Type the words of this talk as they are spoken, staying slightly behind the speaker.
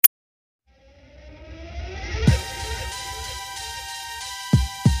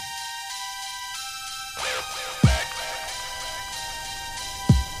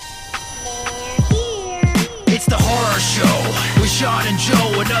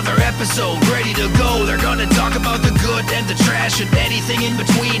another episode ready to go. They're gonna talk about the good and the trash and anything in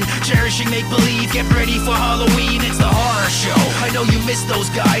between. Cherishing make-believe, get ready for Halloween. It's the horror show. I know you missed those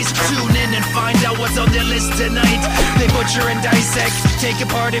guys. Tune in and find out what's on their list tonight. They butcher and dissect, take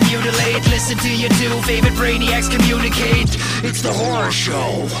apart and mutilate. Listen to your two favorite brainiacs communicate. It's the horror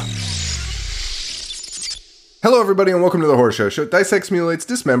show. Hello, everybody, and welcome to The Horror Show. Show dissects, mutilates,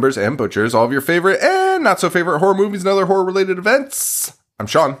 dismembers, and butchers all of your favorite and not-so-favorite horror movies and other horror-related events. I'm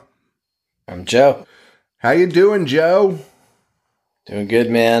Sean. I'm Joe. How you doing, Joe? Doing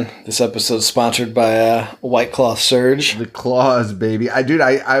good, man. This episode's sponsored by White Claw Surge. The claws, baby.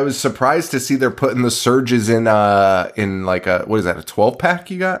 I was surprised to see they're putting the surges in like a, what is that, a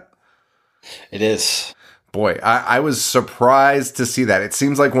 12-pack you got? It is. Boy, I was surprised to see that. It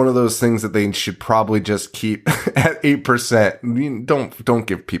seems like one of those things that they should probably just keep at 8%. Don't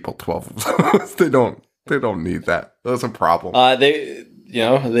give people 12 of those. They don't need that. That's a problem. They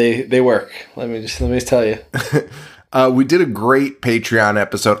work. Let me tell you. We did a great Patreon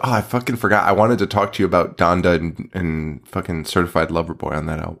episode. Oh, I fucking forgot. I wanted to talk to you about Donda and fucking Certified Lover Boy on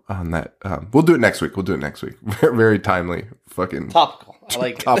that. We'll do it next week. Very, very timely. Fucking topical. I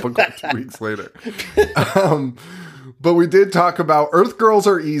like topical 2 weeks later. But we did talk about Earth Girls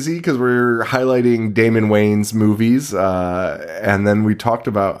Are Easy because we're highlighting Damon Wayans movies. And then we talked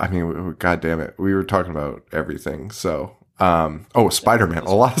about, God damn it. We were talking about everything. So, Spider-Man.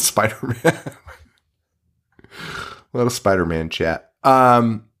 A lot of Spider-Man. A lot of Spider-Man chat.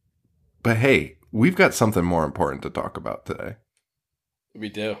 But hey, we've got something more important to talk about today. We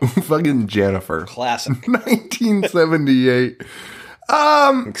do. Fucking Jennifer. Classic. 1978.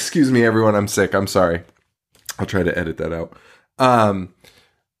 Excuse me, everyone. I'm sick. I'm sorry. I'll try to edit that out.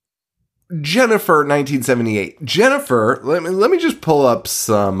 Jennifer, 1978. Jennifer, let me just pull up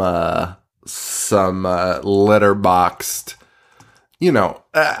some letterboxed,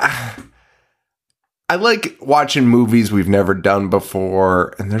 I like watching movies we've never done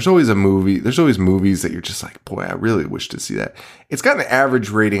before, and there's always movies that you're just like, boy, I really wish to see that. It's got an average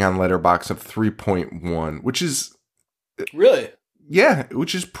rating on Letterboxd of 3.1, which is really,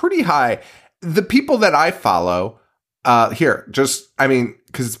 which is pretty high. The people that I follow, because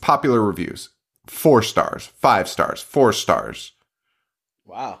it's popular reviews, 4 stars, 5 stars, 4 stars.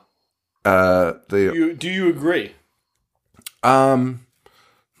 Wow. Do you agree? No.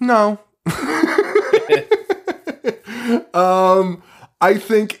 I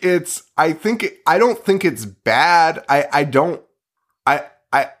don't think it's bad. I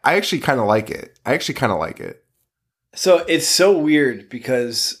actually kind of like it. So it's so weird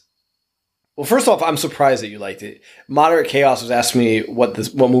because, well, first off, I'm surprised that you liked it. Moderate Chaos was asking me what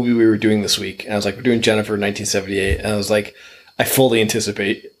movie we were doing this week. And I was like, we're doing Jennifer 1978. And I was like, I fully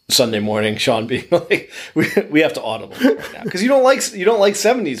anticipate Sunday morning Sean being like, we have to audible right now. Because you don't like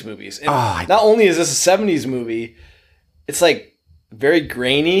 70s movies. And not only is this a 70s movie, it's like very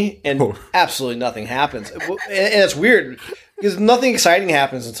grainy and absolutely nothing happens. And it's weird because nothing exciting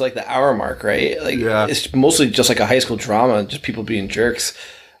happens until like the hour mark, right? It's mostly just like a high school drama, just people being jerks.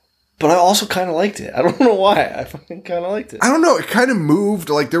 But I also kind of liked it. I don't know why. I fucking kind of liked it. I don't know. It kind of moved.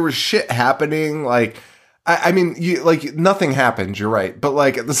 Like there was shit happening. Like, nothing happened. You're right. But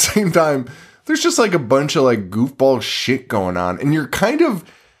like at the same time, there's just like a bunch of like goofball shit going on. And you're kind of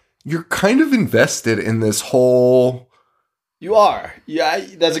invested in this whole... You are. Yeah,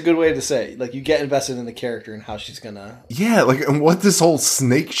 that's a good way to say. Like, you get invested in the character and how she's gonna... Yeah, like, and what this whole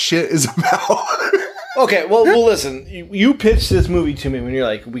snake shit is about. Okay, well, listen. You pitched this movie to me when you're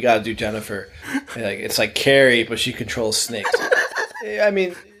like, we gotta do Jennifer. And like, it's like Carrie, but she controls snakes. I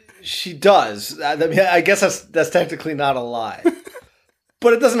mean, she does. I guess that's technically not a lie.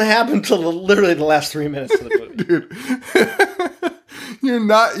 But it doesn't happen until literally the last 3 minutes of the movie. Dude. You're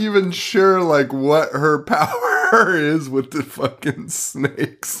not even sure, like, what her power is with the fucking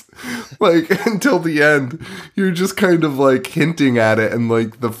snakes. Like, until the end, you're just kind of, like, hinting at it, and,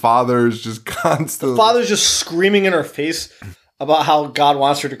 like, the father's just constantly... The father's just screaming in her face about how God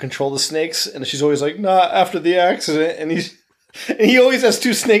wants her to control the snakes, and she's always like, nah, after the accident, and he always has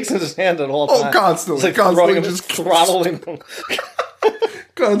 2 snakes in his hand at all times. Oh, constantly. It's like constantly just throttling them.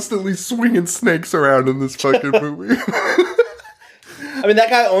 Constantly swinging snakes around in this fucking movie. I mean, that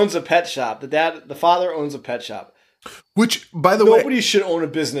guy owns a pet shop. The father owns a pet shop. Which, by the way... Nobody should own a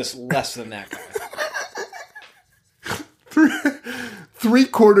business less than that guy.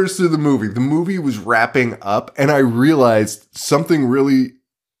 3/4 through the movie was wrapping up, and I realized something really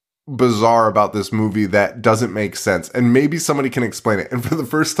bizarre about this movie that doesn't make sense. And maybe somebody can explain it. And for the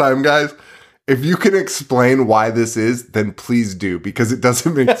first time, guys, if you can explain why this is, then please do, because it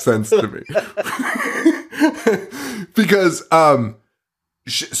doesn't make sense to me. Because,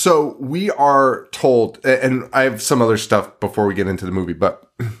 So we are told, and I have some other stuff before we get into the movie,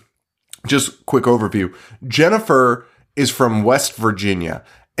 but just quick overview. Jennifer is from West Virginia,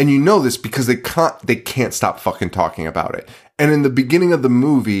 and you know this because they can't stop fucking talking about it. And in the beginning of the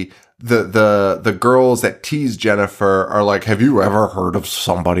movie, the girls that tease Jennifer are like, "Have you ever heard of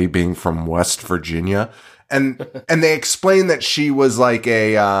somebody being from West Virginia?" And they explain that she was like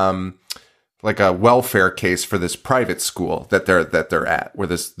a welfare case for this private school that they're at, where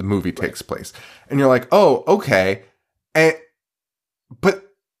the movie takes place. And you're like, "Oh, okay." But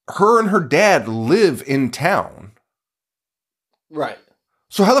her and her dad live in town. Right.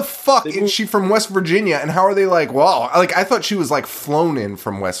 So how the fuck is she from West Virginia? And how are they like, wow, like I thought she was like flown in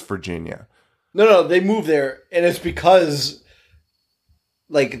from West Virginia. No, they moved there, and it's because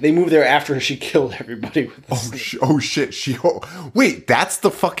like they moved there after she killed everybody with the shit. Wait, that's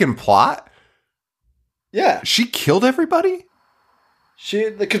the fucking plot? Yeah. She killed everybody?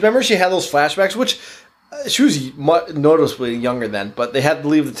 Because remember she had those flashbacks, which she was noticeably younger then, but they had to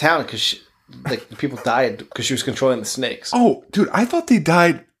leave the town because the people died because she was controlling the snakes. Oh, dude, I thought they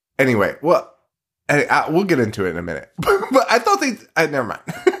died. Anyway, well, we'll get into it in a minute. But I thought never mind.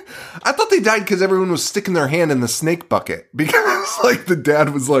 I thought they died because everyone was sticking their hand in the snake bucket. Because, like, the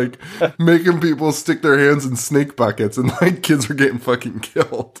dad was, like, making people stick their hands in snake buckets and, like, kids were getting fucking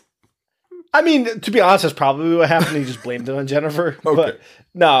killed. I mean, to be honest, that's probably what happened. He just blamed it on Jennifer. Okay. But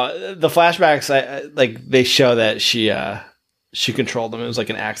no, the flashbacks, they show that she controlled them. It was like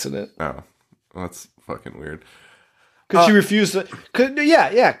an accident. Oh, well, that's fucking weird. Because she refused to.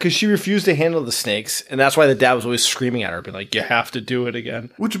 Because she refused to handle the snakes, and that's why the dad was always screaming at her, being like, "You have to do it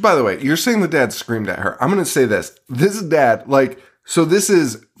again." Which, by the way, you're saying the dad screamed at her. I'm going to say this: this dad, so this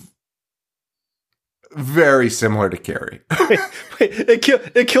is very similar to Carrie.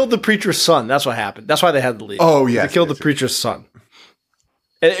 It killed the preacher's son. That's what happened. That's why they had to leave. Oh yeah, they killed the preacher's son.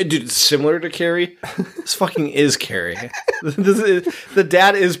 And dude, it's similar to Carrie. This fucking is Carrie. The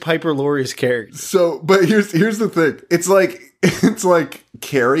dad is Piper Laurie's character. So, but here's the thing. It's like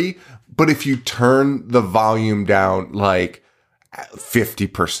Carrie, but if you turn the volume down like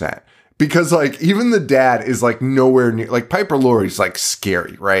 50%. Because like even the dad is like nowhere near, like Piper Laurie's like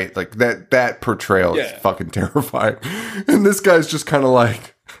scary, right? Like that portrayal is fucking terrifying. And this guy's just kind of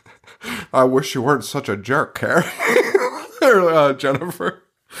like, I wish you weren't such a jerk, Carrie. Or Jennifer.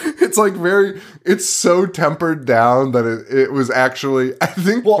 It's like it's so tempered down that it was actually, I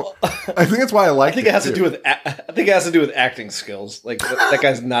think that's why I like it. I think it has to do with acting skills. Like that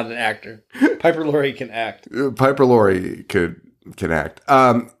guy's not an actor. Piper Laurie can act. Piper Laurie can act.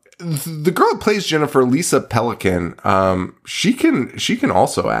 The girl that plays Jennifer, Lisa Pelican, she can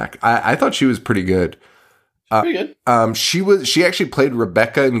also act. I thought she was pretty good. Pretty good. She actually played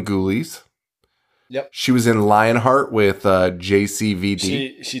Rebecca in Ghoulies. Yep. She was in Lionheart with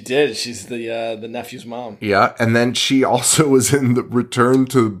JCVD. She did. She's the nephew's mom. Yeah, and then she also was in the Return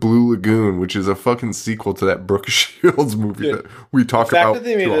to Blue Lagoon, which is a fucking sequel to that Brooke Shields movie that we talk about. The fact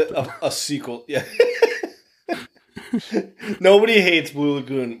that they made a sequel, yeah. Nobody hates Blue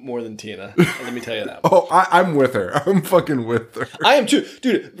Lagoon more than Tina. Let me tell you that. Oh, I'm with her. I'm fucking with her. I am too,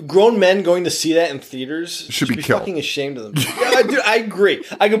 dude. Grown men going to see that in theaters should be killed. Fucking ashamed of them. Yeah, dude, I agree.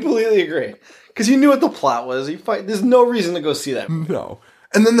 I completely agree. Because you knew what the plot was. There's no reason to go see that movie. No.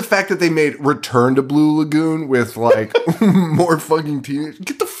 And then the fact that they made Return to Blue Lagoon with like more fucking teenagers.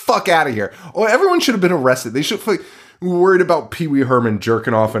 Get the fuck out of here. Oh, everyone should have been arrested. They should have worried about Pee Wee Herman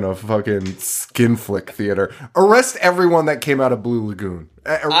jerking off in a fucking skin flick theater. Arrest everyone that came out of Blue Lagoon.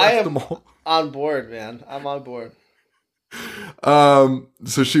 Arrest them all. On board, man. I'm on board.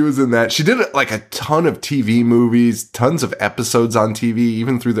 So she was in that. She did like a ton of TV movies, tons of episodes on TV,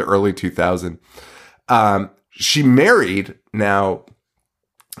 even through the early 2000s. She married. Now,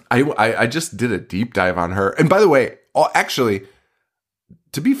 I just did a deep dive on her. And by the way, actually,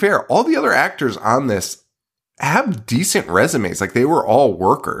 to be fair, all the other actors on this have decent resumes. Like they were all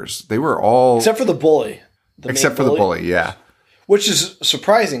workers. They were all except for the bully. The bully, yeah. Which is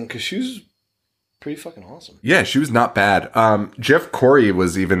surprising because she was pretty fucking awesome. Yeah, she was not bad. Jeff Corey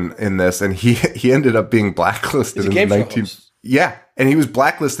was even in this, and he ended up being blacklisted in the Yeah, and he was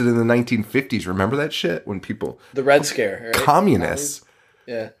blacklisted in the 1950s. Remember that shit when people the Red Scare, right? Communists.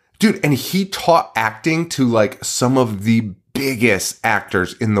 Yeah, dude, and he taught acting to like some of the biggest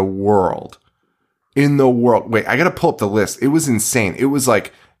actors in the world. Wait, I gotta pull up the list. It was insane. It was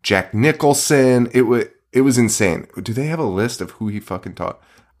like Jack Nicholson. It was insane. Do they have a list of who he fucking taught?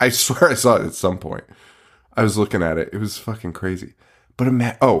 I swear I saw it at some point. I was looking at it. It was fucking crazy. But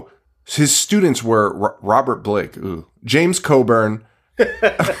his students were Robert Blake, James Coburn,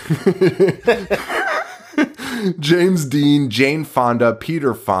 James Dean, Jane Fonda,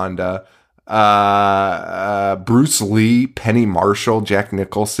 Peter Fonda, Bruce Lee, Penny Marshall, Jack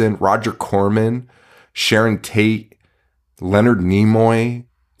Nicholson, Roger Corman, Sharon Tate, Leonard Nimoy,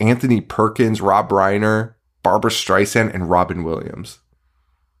 Anthony Perkins, Rob Reiner, Barbara Streisand, and Robin Williams.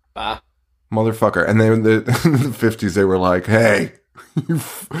 Motherfucker. And then in the 50s, they were like, hey,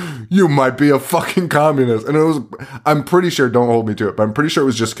 you might be a fucking communist. And it was, I'm pretty sure, don't hold me to it, but I'm pretty sure it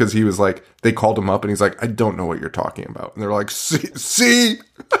was just because he was like, they called him up and he's like, I don't know what you're talking about. And they're like, see?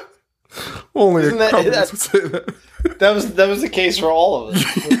 Only a communist would say that. That was the case for all of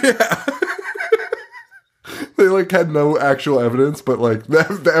us. Yeah. They like had no actual evidence, but like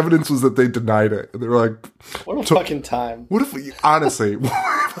the evidence was that they denied it. And they were like, what a fucking time. What if we, honestly,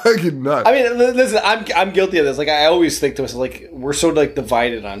 fucking nuts. I mean, listen, I'm guilty of this. Like, I always think to myself, like, we're so like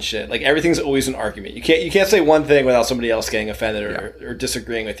divided on shit. Like, everything's always an argument. You can't say one thing without somebody else getting offended or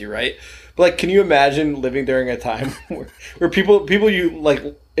disagreeing with you, right? But like, can you imagine living during a time where people you like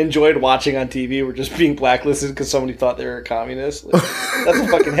enjoyed watching on TV were just being blacklisted because somebody thought they were a communist? Like, that's a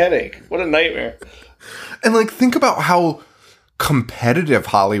fucking headache. What a nightmare. And like, think about how competitive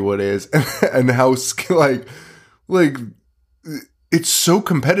Hollywood is, and how like it's so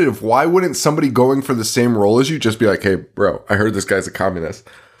competitive. Why wouldn't somebody going for the same role as you just be like, hey, bro, I heard this guy's a communist?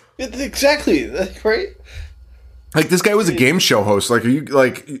 Exactly, right? Like, this guy was a game show host. Like,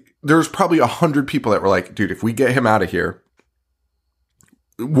 there's probably 100 people that were like, dude, if we get him out of here,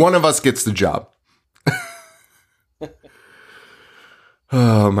 one of us gets the job.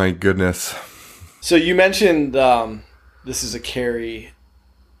 Oh my goodness. So you mentioned this is a Carrie.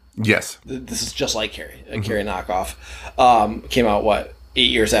 Yes. This is just like Carrie, a Carrie knockoff. Came out, what,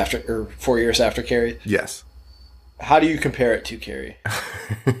 8 years after, or 4 years after Carrie? Yes. How do you compare it to Carrie?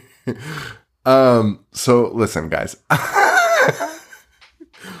 So listen, guys.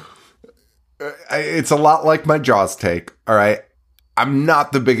 It's a lot like my Jaws take, all right? I'm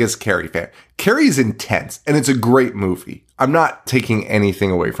not the biggest Carrie fan. Carrie's intense, and it's a great movie. I'm not taking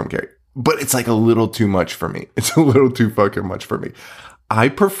anything away from Carrie. But it's like a little too much for me. It's a little too fucking much for me. I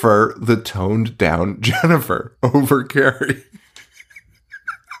prefer the toned down Jennifer over Carrie.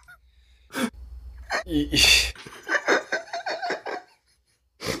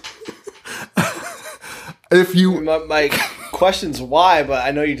 If you, my question's why, but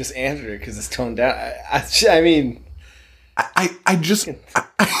I know you just answered it because it's toned down. I mean, I just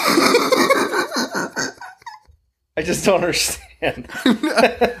don't understand.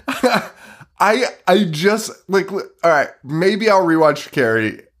 I just like, all right, maybe I'll rewatch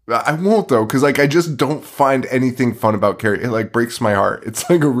Carrie. I won't though, because like I just don't find anything fun about Carrie. It like breaks my heart. It's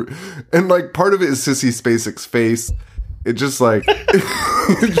like and like part of it is Sissy Spacek's face. It just like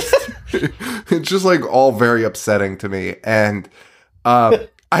it's just like all very upsetting to me. And I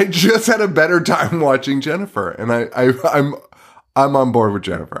just had a better time watching Jennifer, and I'm on board with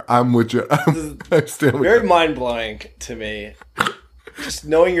Jennifer. I'm with you. I stand with very mind blowing to me. Just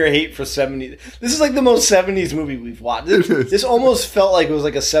knowing your hate for 70s. This is like the most 70s movie we've watched. This almost felt like it was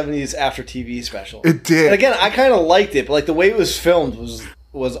like a 70s after TV special. It did. And again, I kind of liked it, but like the way it was filmed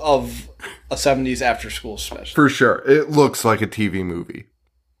was of a 70s after school special. For sure. It looks like a TV movie.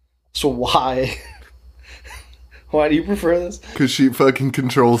 So why? Why do you prefer this? Because she fucking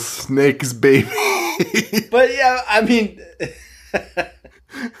controls snakes, baby. But yeah, I mean...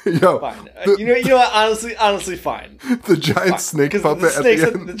 Yo, fine. You know what? Honestly, fine. The giant snake puppet at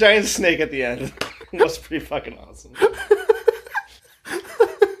the end. The giant snake at the end was pretty fucking awesome.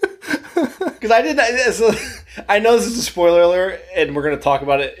 Because I know this is a spoiler alert, and we're going to talk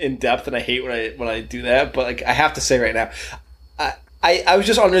about it in depth, and I hate when I do that, but like I have to say right now, I was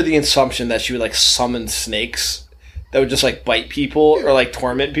just under the assumption that she would like summon snakes that would just like bite people or like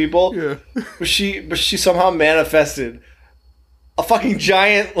torment people. Yeah. But she somehow manifested a fucking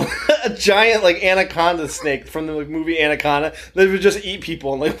giant like anaconda snake from the movie Anaconda that would just eat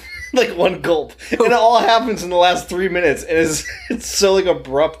people in like one gulp, and it all happens in the last 3 minutes, and it's so like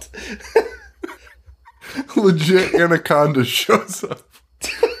abrupt. Legit anaconda shows up,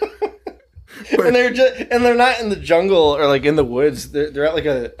 and they're not in the jungle or like in the woods. They're at like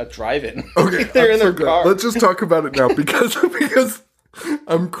a drive-in. Okay, they're in their car. Let's just talk about it now because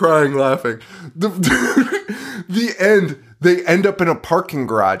I'm crying laughing. The end. They end up in a parking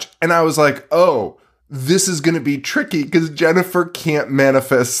garage, and I was like, oh, this is going to be tricky because Jennifer can't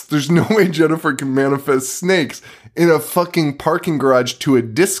manifest. There's no way Jennifer can manifest snakes in a fucking parking garage to a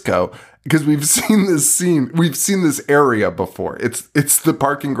disco, because we've seen this scene. We've seen this area before. It's the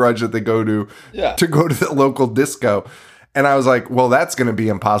parking garage that they go to go to the local disco. And I was like, well, that's going to be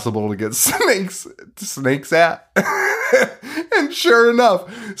impossible to get snakes at. And sure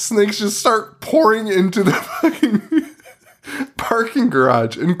enough, snakes just start pouring into the fucking parking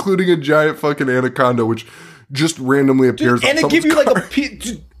garage, including a giant fucking anaconda, which just randomly appears. And they give you like a.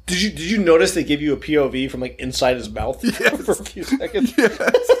 Did you notice they give you a POV from like inside his mouth for a few seconds? Yes.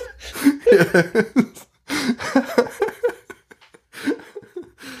 Yes.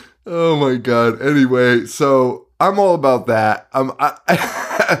 Oh my god. Anyway, so I'm all about that.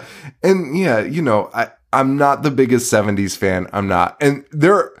 And yeah, you know, I'm not the biggest 70s fan. I'm not. And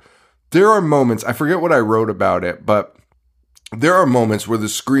there are moments, I forget what I wrote about it, but there are moments where the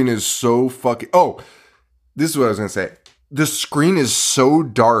screen is so fucking... Oh, this is what I was going to say. The screen is so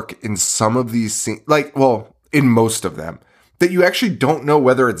dark in some of these scenes, like, well, in most of them, that you actually don't know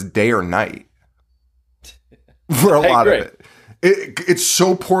whether it's day or night for a lot of it. It's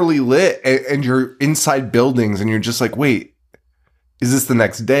so poorly lit, and you're inside buildings, and you're just like, wait, is this the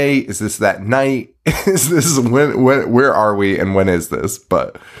next day? Is this that night? Is this when where are we, and when is this?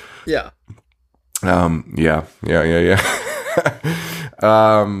 But yeah. Yeah.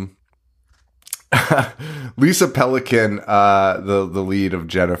 Lisa Pelican, the lead of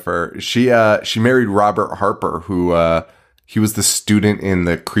Jennifer, she married Robert Harper, who he was the student in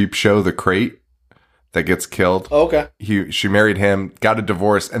the creep show The Crate that gets killed. Oh, okay. She married him, got a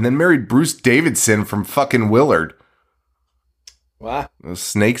divorce, and then married Bruce Davidson from fucking Willard. Wow.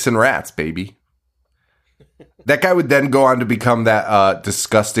 Snakes and rats, baby. That guy would then go on to become that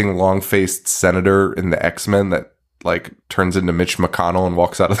disgusting long-faced senator in the X-Men that like turns into Mitch McConnell and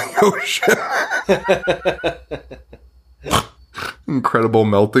walks out of the ocean. Incredible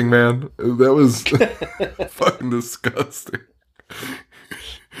melting man. That was fucking disgusting.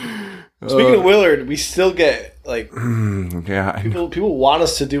 Speaking of Willard, we still get like yeah, people want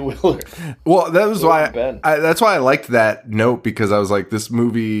us to do Willard. Well, that was why that's why I liked that note, because I was like, this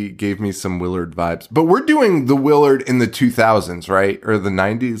movie gave me some Willard vibes. But we're doing the Willard in the 2000s, right? Or the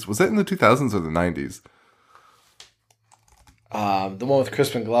 90s? Was that in the 2000s or the 90s? The one with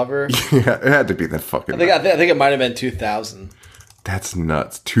Crispin Glover. Yeah, it had to be that fucking. I think it might have been 2000. That's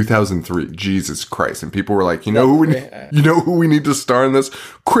nuts. 2003. Jesus Christ. And people were like, you know who we need to star in this?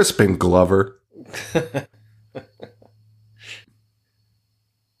 Crispin Glover.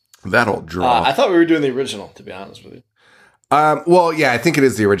 That'll draw. I thought we were doing the original, to be honest with you. Well, yeah, I think it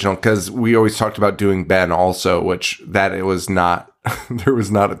is the original, because we always talked about doing Ben also, which that it was not. There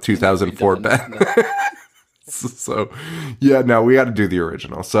was not a 2004 Ben. No. So, yeah, no, we got to do the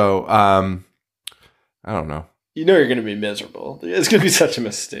original. So, I don't know. You know you're going to be miserable. It's going to be such a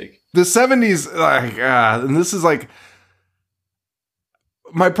mistake. The 70s, like, and this is like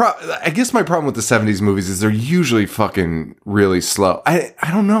I guess my problem with the 70s movies is they're usually fucking really slow. I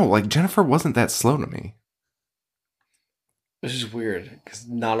don't know. Like, Jennifer wasn't that slow to me. Which is weird, because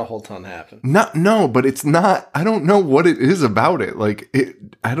not a whole ton happened. No, but it's not. I don't know what it is about it. Like,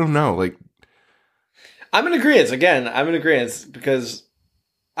 I don't know. Like, I'm in agreement. Again, I'm in agreement, because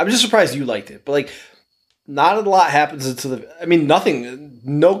I'm just surprised you liked it. But, like, not a lot happens until nothing,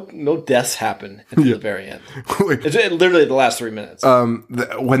 no deaths happen until the very end. It's literally the last 3 minutes.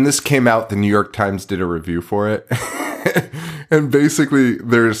 When this came out, the New York Times did a review for it. And basically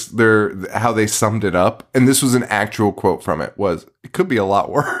there's how they summed it up. And this was an actual quote from it, was, it could be a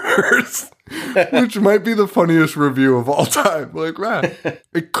lot worse, which might be the funniest review of all time. Like, man,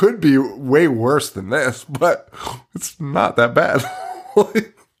 it could be way worse than this, but it's not that bad. That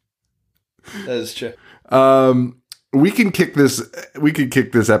is true. We can kick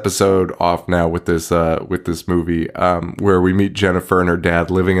this episode off now with this movie, where we meet Jennifer and her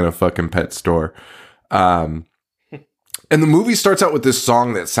dad living in a fucking pet store. And the movie starts out with this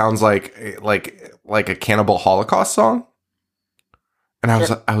song that sounds like a Cannibal Holocaust song. And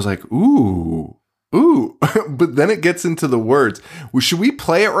I was like, ooh. But then it gets into the words. Well, should we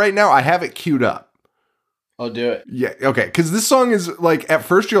play it right now? I have it queued up. I'll do it. Yeah, okay. Because this song is like, at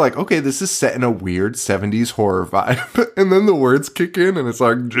first you're like, okay, this is set in a weird 70s horror vibe. And then the words kick in and it's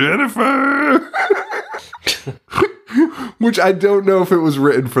like, Jennifer! Which I don't know if it was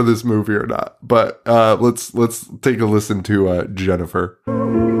written for this movie or not. But let's take a listen to Jennifer.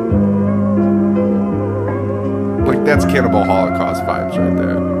 Like, that's Cannibal Holocaust vibes right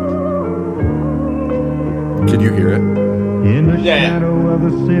there. Can you hear it? In the shadow of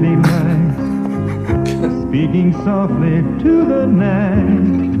the city lights, speaking softly to the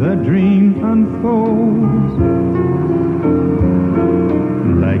night, the dream unfolds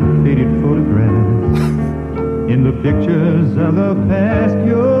like faded photographs. In the pictures of the past,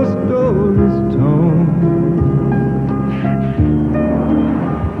 your story's told.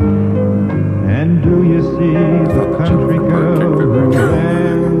 And do you see the country girl who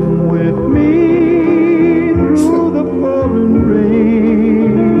ran with me through the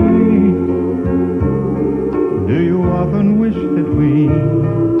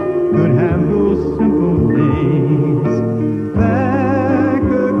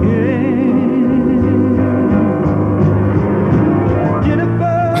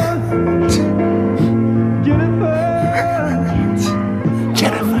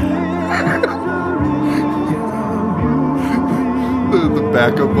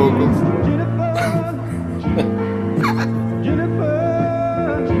backup vocals.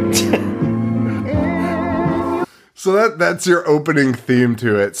 So that's your opening theme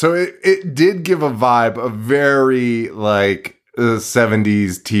to it. So it did give a vibe, a very like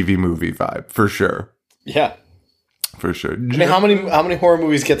 70s TV movie vibe, for sure. Yeah. For sure. I mean, how many horror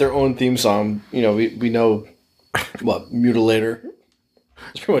movies get their own theme song? You know, we know what, Mutilator.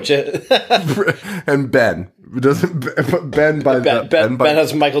 That's pretty much it. And Ben. Doesn't Ben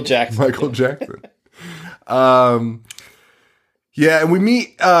has Michael Jackson. Michael Jackson. Yeah, and we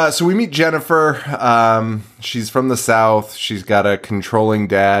meet Jennifer. She's from the South. She's got a controlling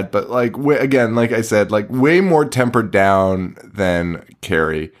dad, but like again, like I said, like way more tempered down than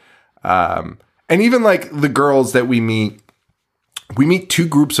Carrie. And even like the girls that we meet two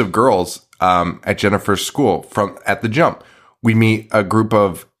groups of girls at Jennifer's school at the jump. We meet a group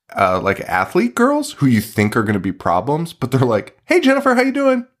of like athlete girls who you think are going to be problems, but they're like, "Hey Jennifer, how you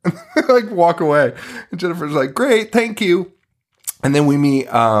doing?" And they like walk away. And Jennifer's like, "Great, thank you." And then we meet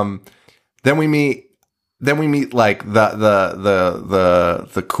like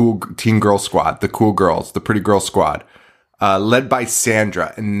the cool teen girl squad, the cool girls, the pretty girl squad, led by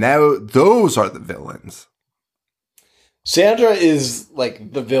Sandra. And now those are the villains. Sandra is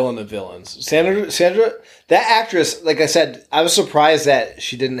like the villain of villains. Sandra, that actress, like I said, I was surprised that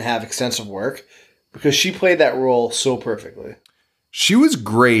she didn't have extensive work because she played that role so perfectly. She was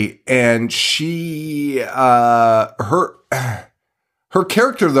great, and her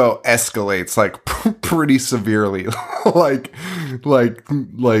character though escalates like pretty severely, like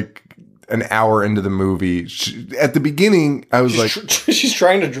an hour into the movie. At the beginning, I was she's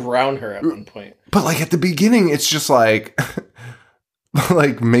trying to drown her at one point. But like at the beginning, it's just like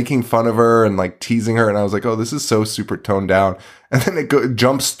like making fun of her and like teasing her, and I was like, oh, this is so super toned down. And then it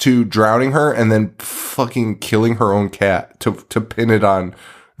jumps to drowning her, and then fucking killing her own cat to pin it on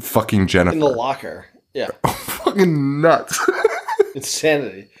fucking Jennifer in the locker. Yeah, fucking nuts.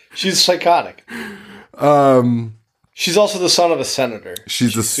 Insanity. She's psychotic. She's also the son of a senator.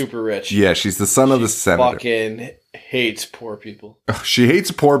 She's super rich. Yeah, she's the son of the senator. Fucking hates poor people. She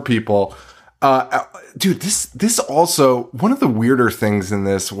hates poor people. Dude, this also, one of the weirder things in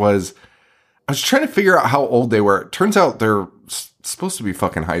this was, I was trying to figure out how old they were. It turns out they're supposed to be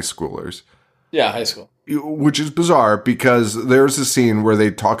fucking high schoolers. Yeah, high school. Which is bizarre because there's a scene where they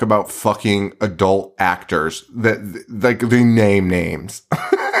talk about fucking adult actors that like they name names.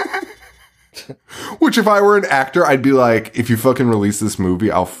 Which if I were an actor, I'd be like, if you fucking release this movie,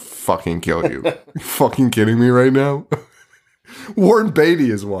 I'll fucking kill you. You fucking kidding me right now? Warren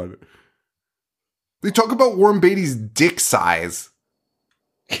Beatty is one. They talk about Warren Beatty's dick size.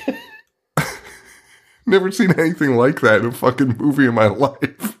 Never seen anything like that in a fucking movie in my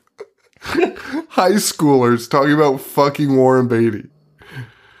life. High schoolers talking about fucking Warren Beatty.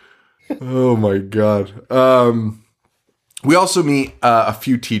 Oh my god. We also meet a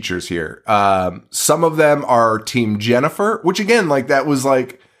few teachers here. Some of them are Team Jennifer, which again, like that was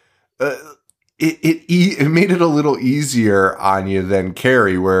like it made it a little easier on you than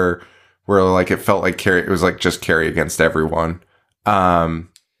Carrie, where like it felt like Carrie. It was like just Carrie against everyone.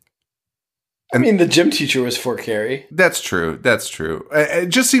 I mean, the gym teacher was for Carrie. That's true. That's true. It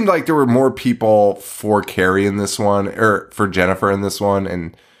just seemed like there were more people for Carrie in this one, or for Jennifer in this one,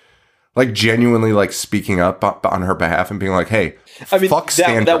 and like genuinely like speaking up on her behalf and being like, "Hey, I mean, fuck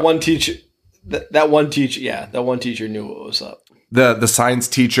Sandra." That one teacher, that one teacher knew what was up. The science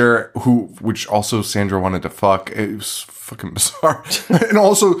teacher which also Sandra wanted to fuck. It was fucking bizarre. And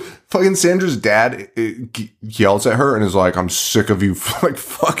also fucking Sandra's dad yells at her and is like, "I'm sick of you like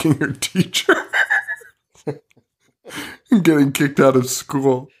fucking your teacher." And getting kicked out of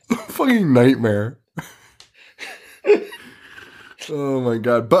school. Fucking nightmare. Oh my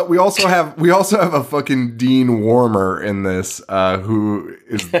god. But we also have a fucking Dean Warmer in this, who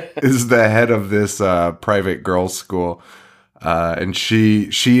is the head of this private girls' school. And she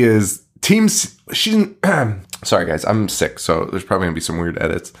is teams. She's sorry guys, I'm sick, so there's probably gonna be some weird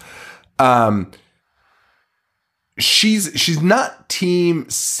edits. She's not Team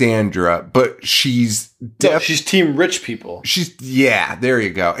Sandra, but she's she's Team Rich People. There you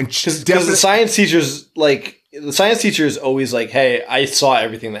go. And because the science teacher's like, the science teacher is always like, "Hey, I saw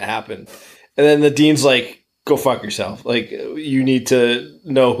everything that happened," and then the dean's like, "Go fuck yourself. Like, you need to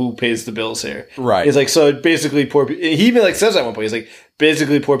know who pays the bills here." Right. He's like, so basically poor people, he even like says at one point, he's like,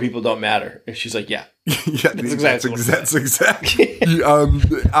 basically poor people don't matter. And she's like, yeah. Yeah, that's exactly.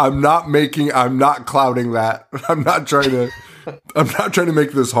 I'm not clouding that. I'm not trying to I'm not trying to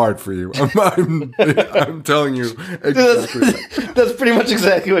make this hard for you. I'm telling you. Exactly. That's pretty much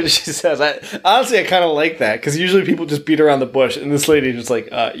exactly what she says. Honestly, I kind of like that because usually people just beat around the bush, and this lady just like,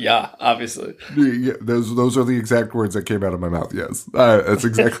 yeah, obviously. Yeah, those are the exact words that came out of my mouth. Yes, that's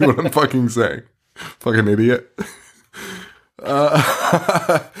exactly what I'm fucking saying. Fucking idiot.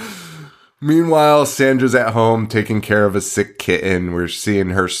 Meanwhile, Sandra's at home taking care of a sick kitten. We're seeing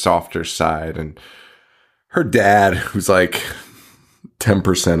her softer side, and her dad, who's like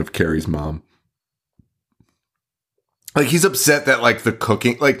 10% of Carrie's mom. Like, he's upset that, like, the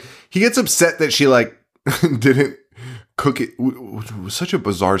cooking, like, he gets upset that she, like, didn't cook it. It was such a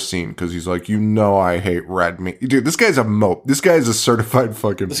bizarre scene, because he's like, I hate red meat. Dude, this guy's a mope. This guy is a certified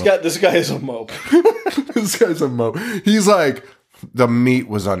fucking This guy is a mope. This guy's a mope. He's like, the meat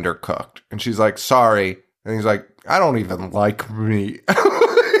was undercooked. And she's like, sorry. And he's like, I don't even like meat.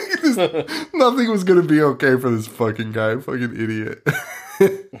 Nothing was going to be okay for this fucking guy. Fucking idiot.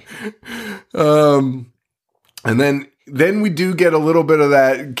 And then we do get a little bit of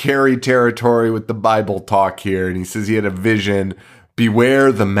that Carrie territory with the Bible talk here. And he says he had a vision.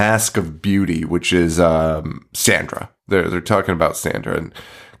 Beware the mask of beauty, which is Sandra. They're talking about Sandra. And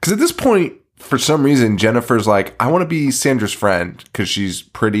because at this point, for some reason, Jennifer's like, I want to be Sandra's friend because she's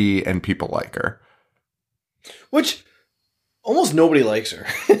pretty and people like her. Which almost nobody likes her.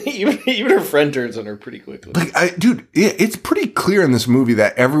 even her friend turns on her pretty quickly. Like, it's pretty clear in this movie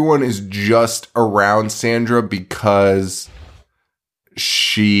that everyone is just around Sandra because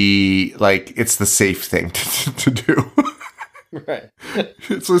she, like, it's the safe thing to do. Right.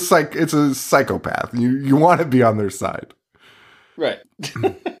 It's a psychopath. You want to be on their side. Right.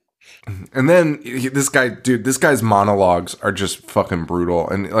 And then this guy's monologues are just fucking brutal.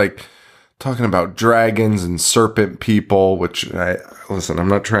 And, like, talking about dragons and serpent people, which listen, I'm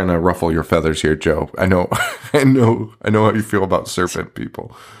not trying to ruffle your feathers here, Joe. I know how you feel about serpent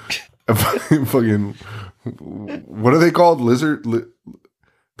people. Fucking, what are they called? Reptilians?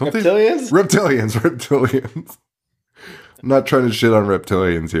 Reptilians. I'm not trying to shit on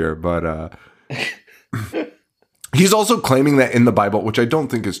reptilians here, but he's also claiming that in the Bible, which I don't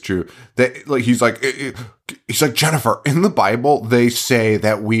think is true, that like he's like Jennifer, in the Bible they say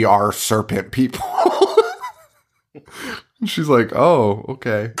that we are serpent people. She's like, oh,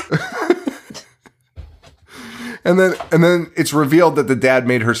 okay. and then it's revealed that the dad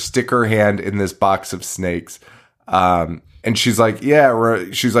made her stick her hand in this box of snakes. And she's like, yeah,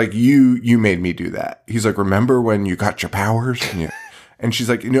 she's like, you made me do that. He's like, remember when you got your powers? And she's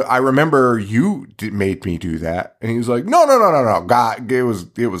like, I remember you made me do that. And he was like, no. God, it was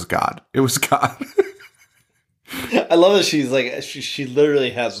God. It was God. I love that she's like, she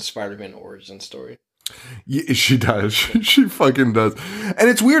literally has a Spider-Man origin story. Yeah, she does. She fucking does. And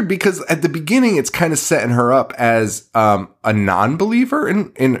it's weird because at the beginning, it's kind of setting her up as a non-believer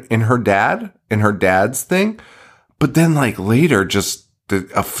in her dad's thing. But then, like, later, just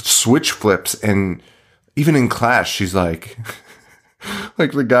a switch flips, and even in class, she's like,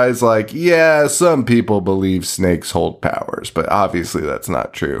 like, the guy's like, yeah, some people believe snakes hold powers, but obviously that's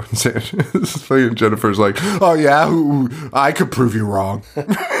not true. And Jennifer's like, oh, yeah, I could prove you wrong.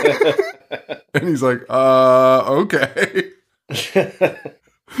 And he's like, okay.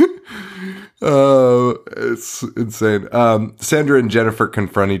 It's insane. Sandra and Jennifer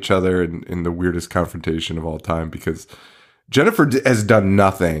confront each other in the weirdest confrontation of all time because Jennifer has done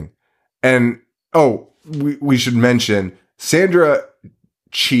nothing. And, we should mention Sandra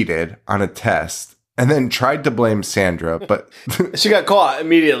cheated on a test and then tried to blame Sandra, but she got caught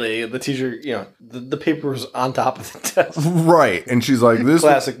immediately. The teacher, the paper was on top of the test. Right. And she's like, this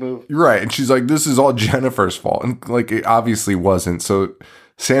classic move. Right. And she's like, this is all Jennifer's fault. And like, it obviously wasn't. So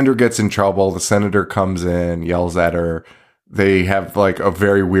Sandra gets in trouble. The senator comes in, yells at her. They have like a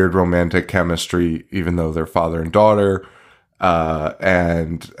very weird romantic chemistry, even though they're father and daughter.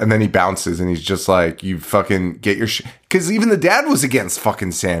 And then he bounces and he's just like, you fucking get your shit. Cause even the dad was against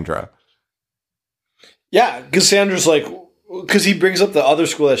fucking Sandra. Yeah. Cause Sandra's like, cause he brings up the other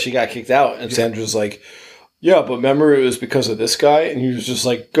school that she got kicked out. And Sandra's like, yeah, but remember it was because of this guy? And he was just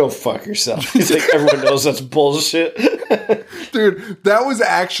like, go fuck yourself. He's like, everyone knows that's bullshit. Dude, that was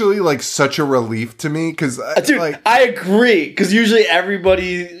actually like such a relief to me because, dude, like, I agree because usually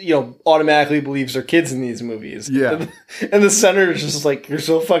everybody, automatically believes their kids in these movies. Yeah, and the senator's just like, you're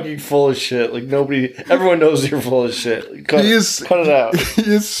so fucking full of shit. Like everyone knows you're full of shit. Cut it out.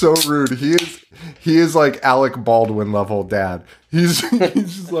 He is so rude. He is like Alec Baldwin level dad. He's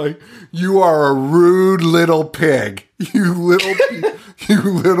just like, you are a rude little pig. You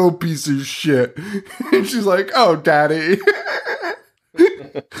little piece of shit. And she's like, oh, daddy.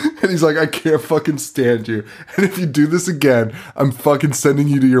 And he's like, I can't fucking stand you. And if you do this again, I'm fucking sending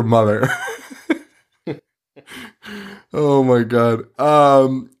you to your mother. Oh my God.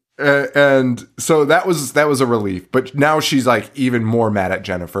 And so that was a relief. But now she's like even more mad at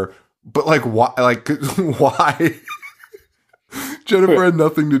Jennifer. But like, why? Like, why? Jennifer had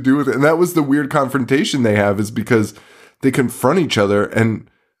nothing to do with it. And that was the weird confrontation they have, is because they confront each other and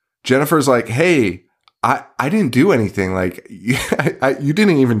Jennifer's like, hey, I didn't do anything. Like, you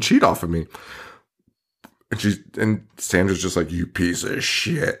didn't even cheat off of me. And Sandra's just like, you piece of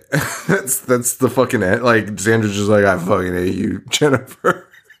shit. that's the fucking end. Like, Sandra's just like, I fucking hate you, Jennifer.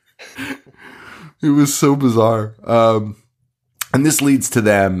 It was so bizarre. And this leads to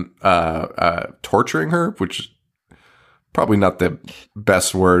them torturing her, which probably not the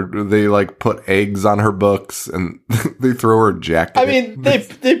best word. They like put eggs on her books and they throw her jacket. I mean,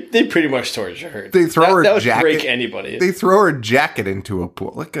 they pretty much torture her. They throw her that would jacket. break anybody. They throw her jacket into a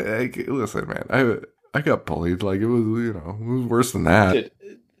pool. Like listen, man, I got bullied. Like, it was, it was worse than that. Dude,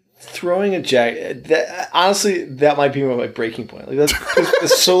 throwing a jacket, honestly, that might be my breaking point. Like,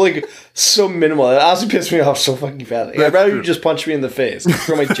 that's so minimal. It honestly pissed me off so fucking badly. Like, I'd rather you just punch me in the face,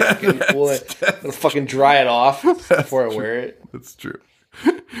 throw my jacket in the pool, and fucking dry it off before I wear it. That's true.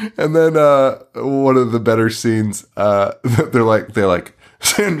 And then one of the better scenes, they're like,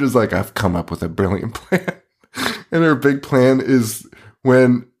 Sandra's like, I've come up with a brilliant plan, and her big plan is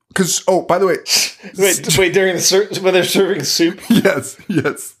when. Because, oh, by the way... Wait, during when they're serving soup? Yes.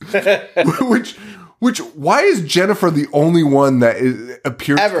 Which, why is Jennifer the only one that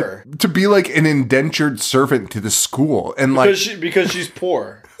appears to be like an indentured servant to the school? And because she's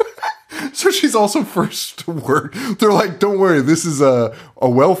poor. So she's also first to work. They're like, don't worry, this is a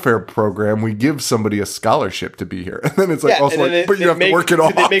welfare program. We give somebody a scholarship to be here. And then it's like, but you have to work it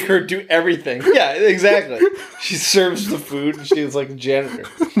off. They make her do everything. Yeah, exactly. She serves the food and she's like a janitor.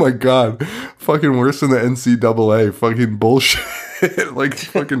 Oh my God. Fucking worse than the NCAA. Fucking bullshit. Like,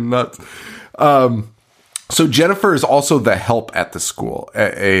 fucking nuts. So Jennifer is also the help at the school.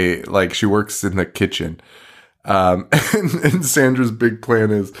 Like, she works in the kitchen. And Sandra's big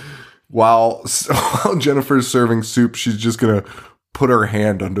plan is, while Jennifer's serving soup, she's just going to put her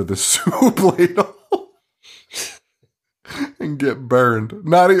hand under the soup ladle and get burned.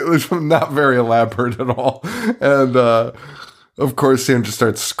 Not very elaborate at all. And, of course, Sandra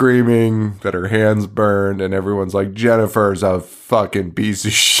starts screaming that her hand's burned, and everyone's like, Jennifer's a fucking piece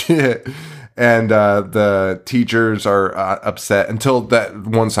of shit. And the teachers are upset until that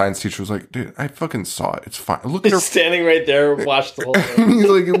one science teacher was like, dude, I fucking saw it. It's fine. Look at her. Standing right there, watch the whole thing. And he's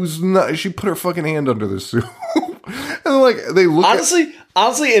like, it was not, she put her fucking hand under the soup. And like, they look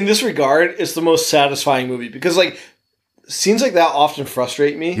honestly, in this regard, it's the most satisfying movie because like, scenes like that often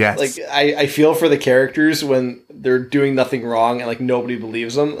frustrate me. Yes. Like, I feel for the characters when they're doing nothing wrong and like nobody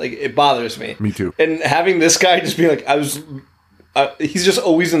believes them. Like, it bothers me. Me too. And having this guy just be like, he's just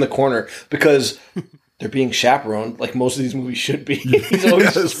always in the corner because they're being chaperoned like most of these movies should be. He's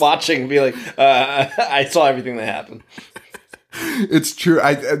always just watching and be like, I saw everything that happened. It's true.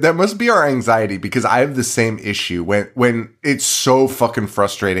 That must be our anxiety because I have the same issue when it's so fucking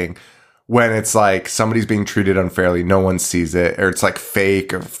frustrating when it's like somebody's being treated unfairly, no one sees it, or it's like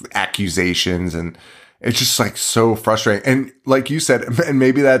fake or accusations, and it's just like so frustrating. And like you said, and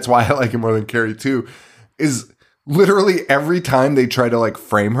maybe that's why I like it more than Carrie too, is literally every time they try to like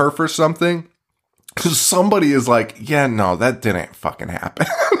frame her for something, because somebody is like, yeah, no, that didn't fucking happen.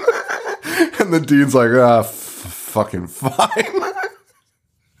 And the dean's like, fucking fine.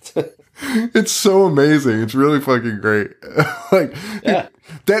 It's so amazing. It's really fucking great. Like, yeah.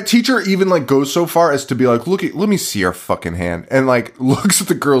 That teacher even like goes so far as to be like, let me see your fucking hand, and like looks at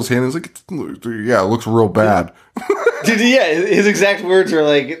the girl's hand and is like, yeah, it looks real bad. Dude, yeah, his exact words are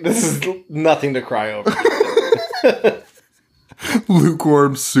like, this is nothing to cry over.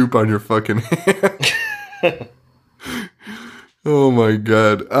 Lukewarm soup on your fucking hand. Oh my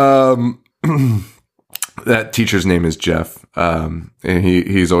God. That teacher's name is Jeff. And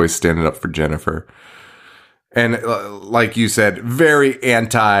he's always standing up for Jennifer. And like you said, very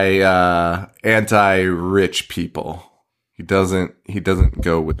anti-rich people. He doesn't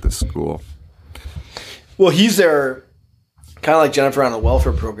go with the school. Well, he's there kind of like Jennifer on a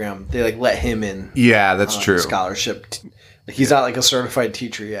welfare program. They like let him in. Yeah, that's true. Scholarship. Like, he's not like a certified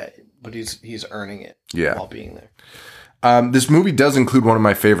teacher yet, but he's earning it. Yeah. While being there. This movie does include one of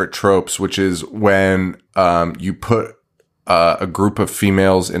my favorite tropes, which is when you put a group of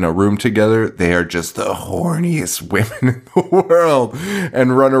females in a room together. They are just the horniest women in the world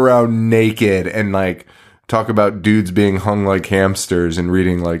and run around naked and like talk about dudes being hung like hamsters and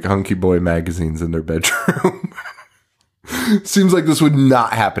reading like hunky boy magazines in their bedroom. Seems like this would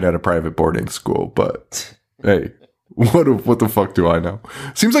not happen at a private boarding school, but hey, what the fuck do I know?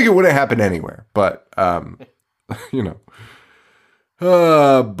 Seems like it wouldn't happen anywhere, but you know.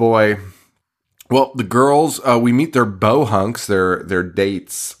 Oh boy. Well, the girls, we meet their beau hunks, their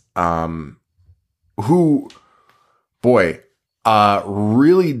dates, who, boy,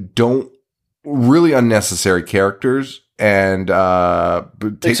 really unnecessary characters, and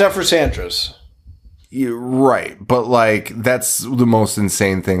except for Sandra's. You're right, but like that's the most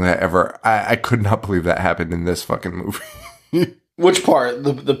insane thing that ever. I could not believe that happened in this fucking movie. Which part?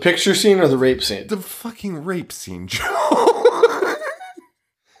 The picture scene or the rape scene? The fucking rape scene, Joe.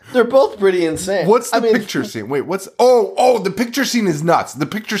 They're both pretty insane. What's the picture scene? Wait, what's... Oh, the picture scene is nuts. The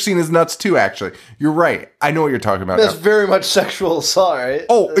picture scene is nuts too, actually. You're right. I know what you're talking about. That's very much sexual assault, right?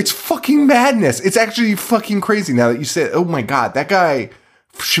 Oh, it's fucking madness. It's actually fucking crazy now that you said, oh my God, that guy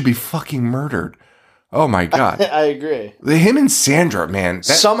should be fucking murdered. Oh my God. I agree. Him and Sandra, man.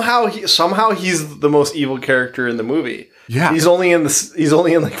 Somehow he's the most evil character in the movie. Yeah. He's only in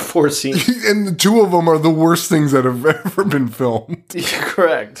like 4 scenes. And the 2 of them are the worst things that have ever been filmed.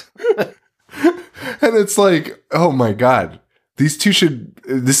 Correct. And it's like, oh my God. These 2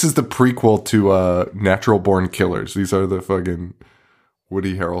 this is the prequel to Natural Born Killers. These are the fucking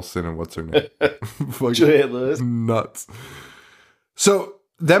Woody Harrelson and what's her name? Juliette Lewis. Nuts. So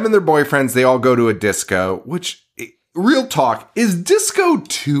them and their boyfriends, they all go to a disco, which, real talk, is disco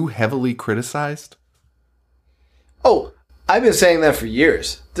too heavily criticized? Oh, I've been saying that for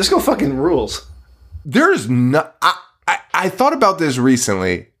years. Disco fucking rules. There's no... I thought about this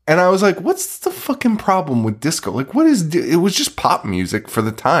recently, and I was like, what's the fucking problem with disco? Like, what is... It was just pop music for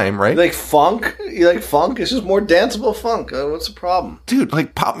the time, right? You like funk? You like funk? It's just more danceable funk. What's the problem? Dude,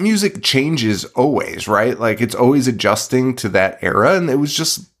 like, pop music changes always, right? Like, it's always adjusting to that era, and it was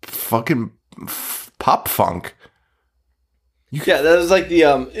just fucking pop funk. Yeah, that was like the...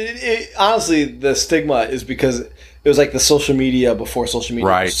 honestly, the stigma is because... It was like the social media before social media.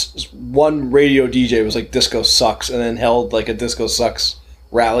 Right. One radio DJ was like, disco sucks, and then held like a disco sucks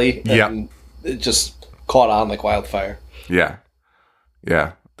rally. And it just caught on like wildfire. Yeah.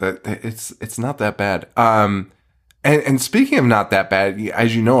 Yeah. It's not that bad. And speaking of not that bad,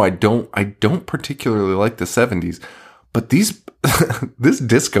 as you know, I don't particularly like the 70s, but this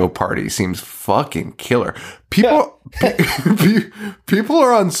disco party seems fucking killer. People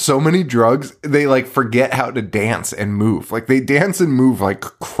are on so many drugs, they like forget how to dance and move. Like they dance and move like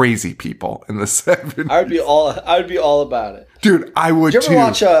crazy people in the 70s. I would be all about it. Dude, I would too. Did you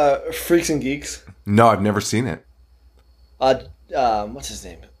ever watch Freaks and Geeks? No, I've never seen it. What's his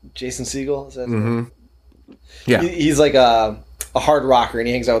name? Jason Segel? Is that his name? Yeah. He's like a hard rocker, and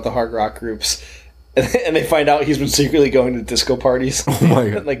he hangs out with the hard rock groups. And they find out he's been secretly going to disco parties. Oh my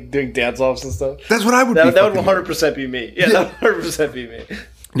God. Like doing dance-offs and stuff. That's what I would that be. That would 100% be me. Yeah, that would 100% be me.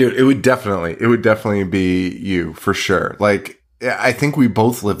 Dude, it would definitely be you, for sure. Like, I think we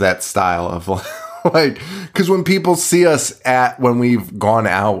both live that style of like, because when people see us when we've gone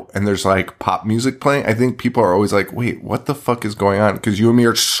out and there's like pop music playing, I think people are always like, wait, what the fuck is going on? Because you and me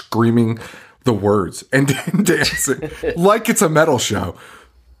are screaming the words and dancing like it's a metal show.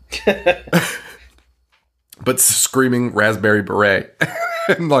 But screaming Raspberry Beret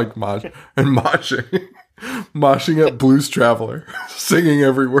and like moshing at Blues Traveler, singing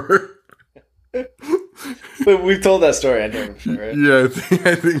every word. But we've told that story on here before, right? Yeah,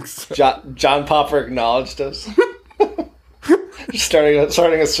 I think so. John Popper acknowledged us. starting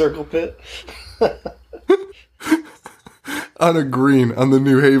a circle pit. On the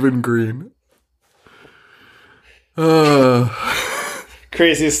New Haven green.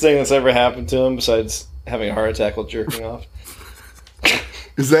 Craziest thing that's ever happened to him besides having a heart attack while jerking off.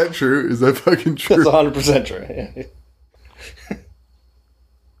 Is that true? Is that fucking true? That's 100% true. Yeah.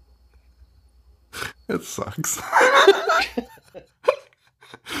 It sucks.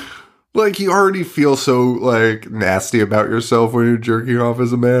 Like, you already feel so, like, nasty about yourself when you're jerking off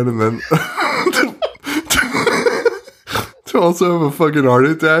as a man, and then to also have a fucking heart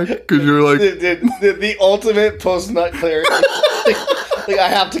attack, because you're like... The ultimate post-nut clarity. Like, I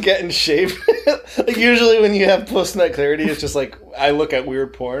have to get in shape. Like, usually when you have post-nut clarity, it's just like, I look at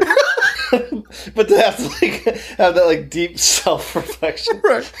weird porn. But to have to, like, have that, like, deep self-reflection.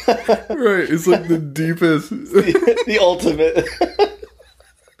 Right. It's like the deepest... the ultimate...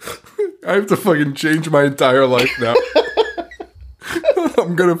 I have to fucking change my entire life now.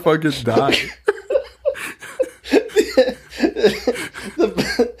 I'm gonna fucking die.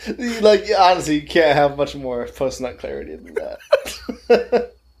 Like, honestly, you can't have much more post-nut clarity than that.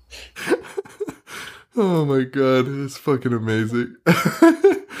 Oh my God, it's fucking amazing.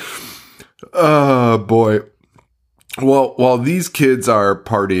 Oh boy. Well, while these kids are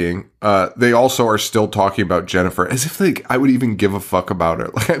partying, they also are still talking about Jennifer as if like I would even give a fuck about her.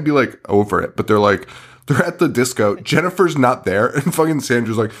 Like I'd be like over it, but they're at the disco. Jennifer's not there, and fucking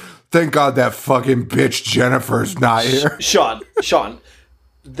Sandra's like, "Thank God that fucking bitch Jennifer's not here." Sean,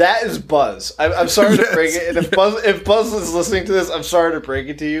 that is Buzz. I'm sorry to break it. And if Buzz is listening to this, I'm sorry to break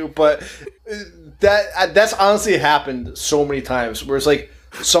it to you, but that's honestly happened so many times where it's like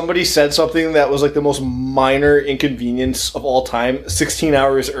somebody said something that was like the most minor inconvenience of all time 16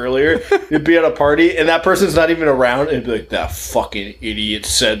 hours earlier. You'd be at a party and that person's not even around and it'd be like, that fucking idiot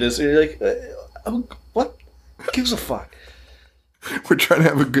said this. And you're like, what? Who gives a fuck? We're trying to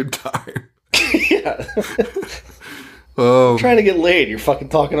have a good time. Yeah. I'm trying to get laid. You're fucking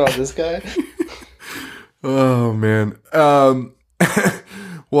talking about this guy? Oh, man.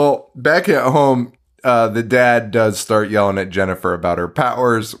 Well, back at home, the dad does start yelling at Jennifer about her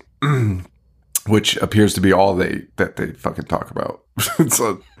powers, which appears to be all that they fucking talk about.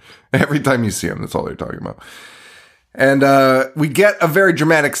 So every time you see them, that's all they're talking about. And we get a very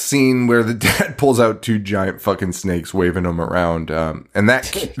dramatic scene where the dad pulls out 2 giant fucking snakes, waving them around, and that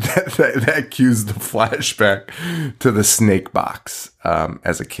cues the flashback to the snake box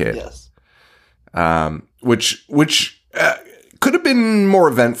as a kid. Yes. Which could have been more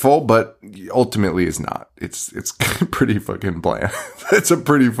eventful, but ultimately is not. It's pretty fucking bland. It's a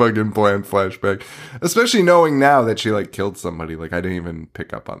pretty fucking bland flashback, especially knowing now that she like killed somebody. Like I didn't even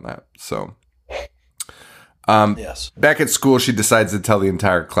pick up on that. So, yes. Back at school, she decides to tell the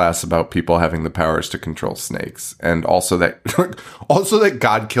entire class about people having the powers to control snakes, and also that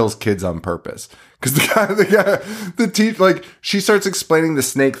God kills kids on purpose. Because the teacher, like, she starts explaining the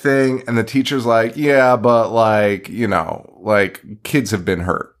snake thing, and the teacher's like, yeah, but, like, you know, like, kids have been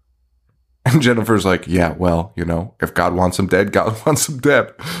hurt. And Jennifer's like, yeah, well, you know, if God wants them dead, God wants them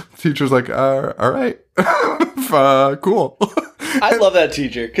dead. The teacher's like, all right, cool. I love that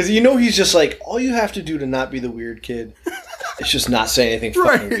teacher, because you know he's just like, all you have to do to not be the weird kid is just not say anything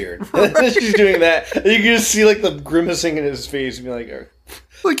fucking weird. She's doing that. And you can just see, like, the grimacing in his face and be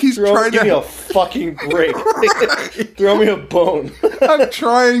like he's trying to give me a fucking break. Throw me a bone. I'm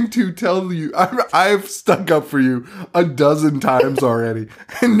trying to tell you. I've stuck up for you a dozen times already,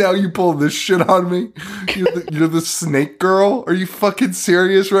 and now you pull this shit on me. You're the snake girl. Are you fucking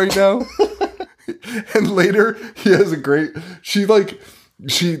serious right now? And later he has a great. She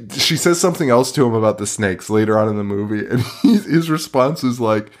says something else to him about the snakes later on in the movie, and his response is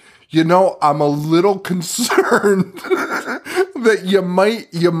like, you know, I'm a little concerned that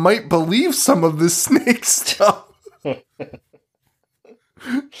you might believe some of this snake stuff.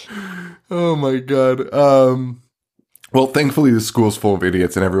 Oh my God. Well, thankfully the school's full of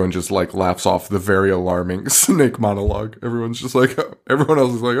idiots and everyone just like laughs off the very alarming snake monologue. Everyone else is like,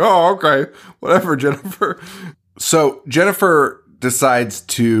 oh, okay, whatever, Jennifer. So Jennifer decides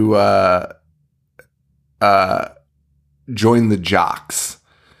to join the jocks,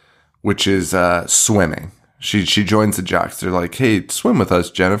 which is swimming. She joins the jocks. They're like, hey, swim with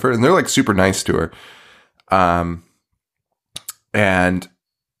us, Jennifer. And they're like super nice to her. And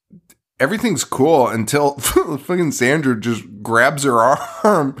everything's cool until fucking Sandra just grabs her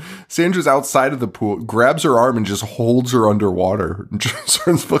arm. Sandra's outside of the pool, grabs her arm and just holds her underwater. And just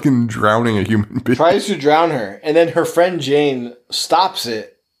starts fucking drowning a human being. Tries to drown her. And then her friend Jane stops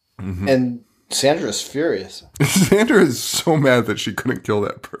it. Mm-hmm. And Sandra's furious. Sandra is so mad that she couldn't kill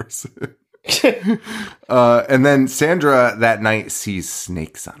that person. And then Sandra that night sees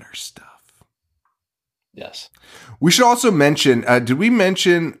snakes on her stuff. Yes. We should also mention, did we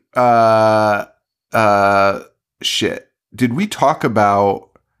mention, shit. Did we talk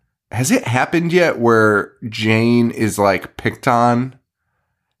about, has it happened yet where Jane is like picked on?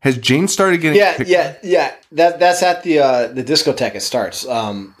 Has Jane started getting picked on? Yeah. That's at the discotheque it starts.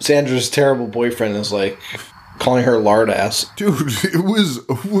 Sandra's terrible boyfriend is like calling her lard ass. Dude, it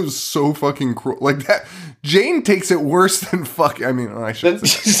was so fucking cruel. Like that. Jane takes it worse than fuck. I mean, I should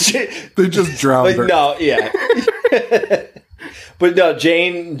say they just drowned her. No, yeah. But no,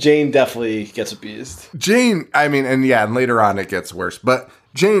 Jane definitely gets abused. Jane, I mean, and later on it gets worse. But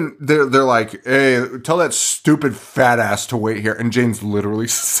Jane, they're like, hey, tell that stupid fat ass to wait here. And Jane's literally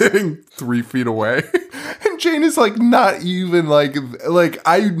sitting 3 feet away. And Jane is like not even like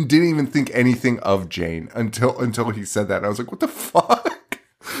I didn't even think anything of Jane until he said that. And I was like, what the fuck?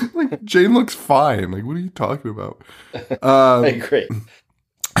 Like, Jane looks fine. Like, what are you talking about? I agree.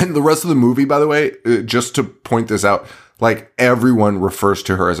 And the rest of the movie, by the way, just to point this out, like, everyone refers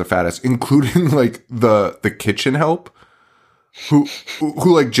to her as a fat ass, including, like, the kitchen help, who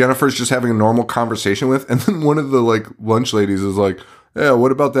like, Jennifer's just having a normal conversation with. And then one of the, like, lunch ladies is like, yeah,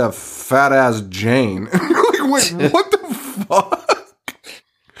 what about that fat ass Jane? And you're like, Wait, what the fuck?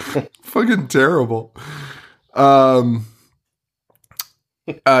 Fucking terrible.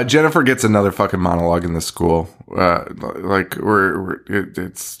 Jennifer gets another fucking monologue in the school.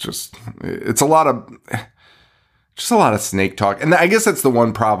 It's a lot of snake talk. And I guess that's the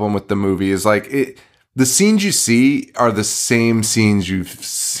one problem with the movie is like the scenes you see are the same scenes you've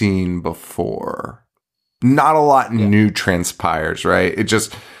seen before. Not a lot new transpires, right? It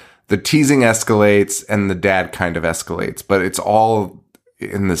just, the teasing escalates and the dad kind of escalates, but it's all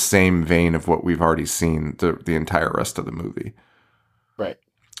in the same vein of what we've already seen the entire rest of the movie. Right.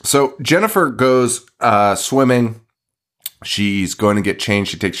 So Jennifer goes swimming. She's going to get changed.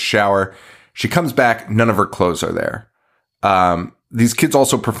 She takes a shower. She comes back. None of her clothes are there. These kids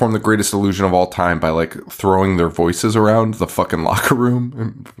also perform the greatest illusion of all time by like throwing their voices around the fucking locker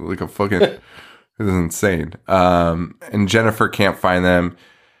room. Like a fucking, it is insane. And Jennifer can't find them.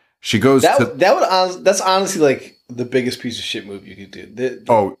 She goes that's honestly like the biggest piece of shit move you could do.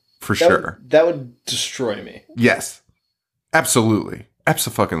 For sure. That would destroy me. Yes. Absolutely.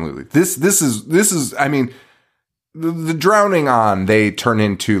 Absolutely. This is, I mean, the drowning on, they turn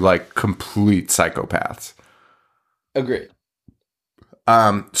into like complete psychopaths. Agreed.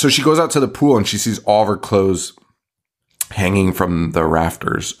 So she goes out to the pool and she sees all of her clothes hanging from the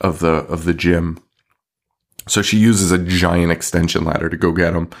rafters of the gym. So she uses a giant extension ladder to go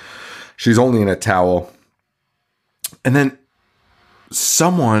get them. She's only in a towel. And then it's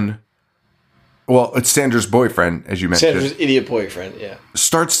Sandra's boyfriend, as you mentioned. Sandra's idiot boyfriend, yeah.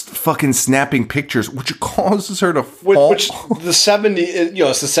 Starts fucking snapping pictures, which causes her to fall. Which the 70s,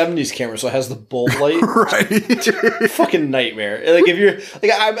 it's the 70s camera, so it has the bulb light. Right. Fucking nightmare. Like if you're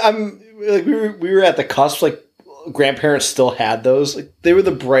like I'm like we were at the cusp, like grandparents still had those. Like they were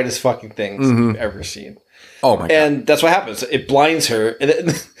the brightest fucking things you've ever seen. Oh my god. And that's what happens. It blinds her. And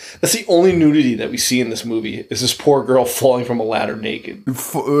that's the only nudity that we see in this movie is this poor girl falling from a ladder naked.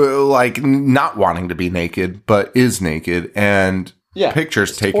 Like not wanting to be naked, but is naked. And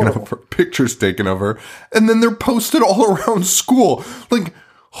pictures taken of her. And then they're posted all around school. Like,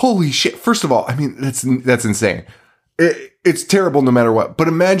 holy shit. First of all, I mean, that's insane. It's terrible no matter what. But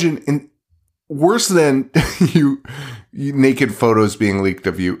imagine worse than you naked photos being leaked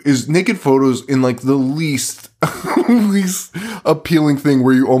of you is naked photos in like the least appealing thing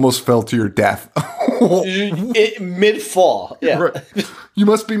where you almost fell to your death. Mid fall. Yeah. Right. You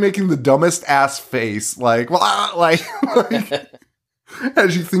must be making the dumbest ass face like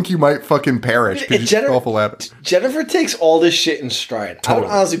as you think you might fucking perish because you awful at it. Jennifer takes all this shit in stride. Totally. I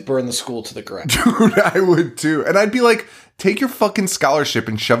would honestly burn the school to the ground. Dude, I would too. And I'd be like, take your fucking scholarship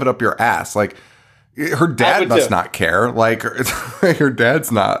and shove it up your ass. Like, her dad must not care. Like, her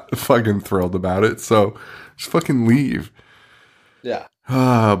dad's not fucking thrilled about it. So, just fucking leave. Yeah.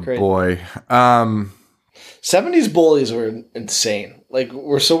 Oh, crazy. Boy. 70s bullies were insane. Like,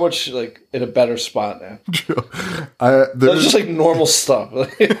 we're so much, like, in a better spot now. There's just, like, normal stuff.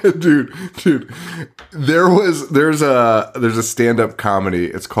 dude. There's a stand-up comedy.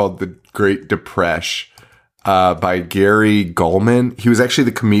 It's called The Great Depression by Gary Gulman. He was actually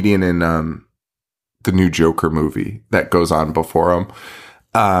the comedian in the new Joker movie that goes on before him.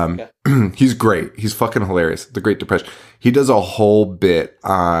 He's great. He's fucking hilarious. The Great Depression. He does a whole bit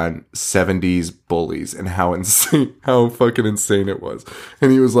on 70s bullies and how fucking insane it was.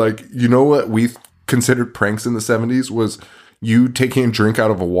 And he was like, you know what we considered pranks in the 70s was you taking a drink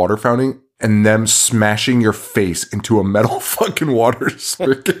out of a water fountain and them smashing your face into a metal fucking water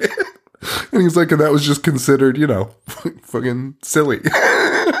spigot. And he's like, and that was just considered, fucking silly.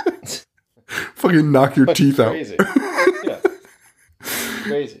 Fucking knock your teeth out. Crazy. Yeah.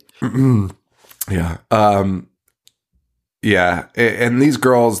 Crazy. Yeah. Yeah. And these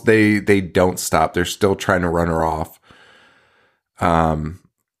girls, they don't stop. They're still trying to run her off.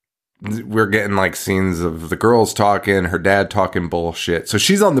 We're getting like scenes of the girls talking, her dad talking bullshit. So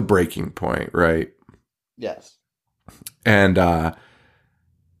she's on the breaking point, right? Yes. And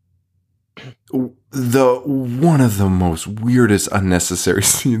one of the most weirdest unnecessary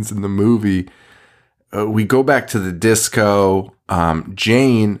scenes in the movie, we go back to the disco.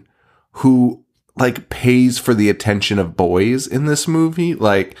 Jane, who like pays for the attention of boys in this movie,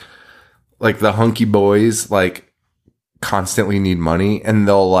 like the hunky boys like constantly need money and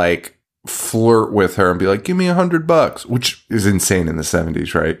they'll like flirt with her and be like, give me $100, which is insane in the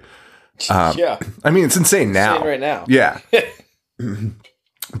 70s, right? Yeah. I mean, it's insane now. Insane right now. Yeah.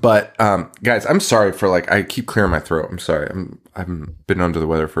 But guys, I'm sorry for like I keep clearing my throat. I'm sorry. I've been under the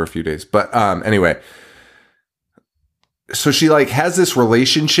weather for a few days. But anyway, so she like has this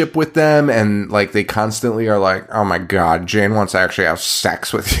relationship with them, and like they constantly are like, oh my God, Jane wants to actually have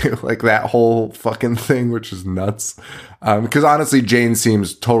sex with you. Like that whole fucking thing, which is nuts. Because honestly, Jane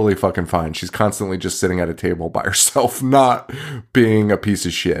seems totally fucking fine. She's constantly just sitting at a table by herself, not being a piece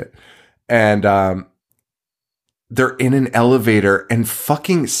of shit. And they're in an elevator, and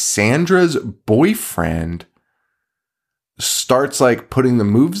fucking Sandra's boyfriend starts like putting the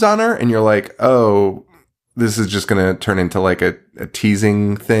moves on her, and you're like, oh, this is just going to turn into like a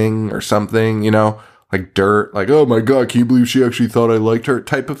teasing thing or something, you know, like dirt, like, oh my God, can you believe she actually thought I liked her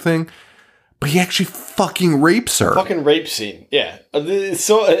type of thing? But he actually fucking rapes her. Fucking rape scene. Yeah. It's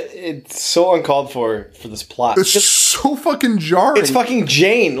so uncalled for this plot. It's so fucking jarring. It's fucking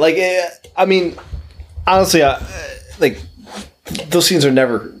Jane. Like, I mean, honestly, like, those scenes are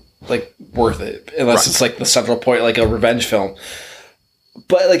never, like, worth it. Unless it's, like, the central point, like a revenge film.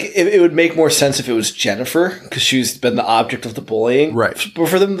 But, like, it would make more sense if it was Jennifer, because she's been the object of the bullying. Right. But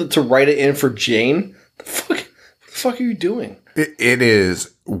for them to write it in for Jane, what the fuck are you doing? It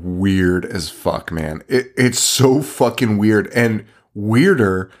is weird as fuck, man. It's so fucking weird. And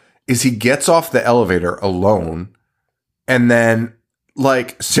weirder is he gets off the elevator alone, and then,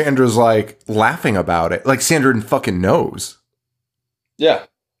 like, Sandra's, like, laughing about it. Like, Sandra fucking knows. Yeah.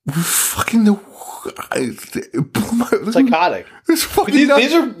 Fucking the... Psychotic. It's fucking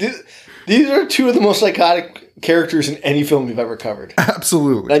these are two of the most psychotic characters in any film we've ever covered.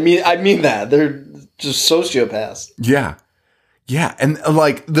 Absolutely. I mean that. They're just sociopaths. Yeah. Yeah. And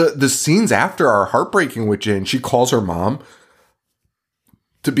like the scenes after are heartbreaking with Jane. She calls her mom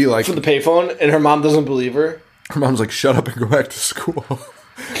to be like, for the payphone, and her mom doesn't believe her. Her mom's like, shut up and go back to school.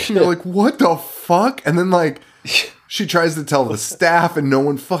 And you're like, what the fuck? And then like she tries to tell the staff and no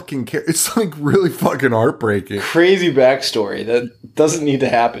one fucking cares. It's like really fucking heartbreaking. Crazy backstory that doesn't need to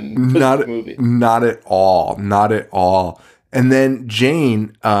happen in the movie. Not at all. Not at all. And then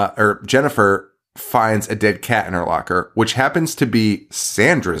Jane, or Jennifer, finds a dead cat in her locker, which happens to be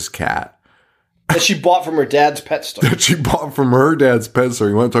Sandra's cat. That she bought from her dad's pet store. That she bought from her dad's pet store.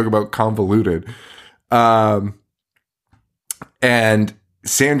 You want to talk about convoluted. And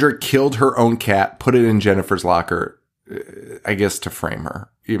Sandra killed her own cat, put it in Jennifer's locker, I guess to frame her,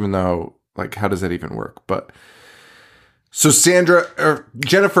 even though, like, how does that even work? But so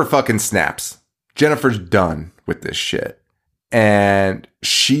Jennifer fucking snaps. Jennifer's done with this shit. And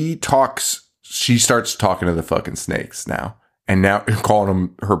she starts talking to the fucking snakes now. And now calling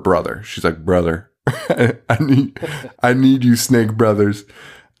them her brother. She's like, brother, I need you snake brothers.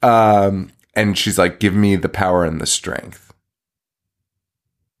 And she's like, give me the power and the strength.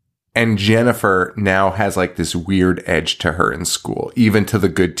 And Jennifer now has like this weird edge to her in school, even to the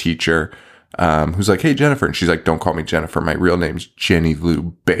good teacher, who's like, hey, Jennifer. And she's like, don't call me Jennifer. My real name's Jenny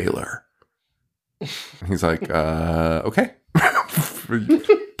Lou Baylor. He's like, okay.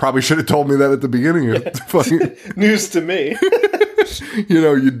 Probably should have told me that at the beginning. News to me.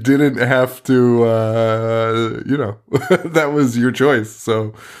 You didn't have to, that was your choice.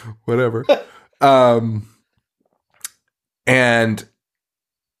 So whatever. And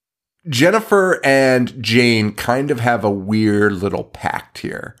Jennifer and Jane kind of have a weird little pact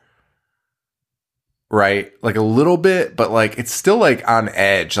here. Right? Like a little bit, but like it's still like on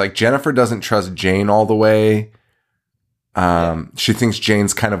edge. Like Jennifer doesn't trust Jane all the way. She thinks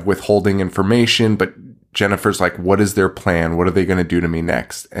Jane's kind of withholding information, but Jennifer's like, what is their plan? What are they going to do to me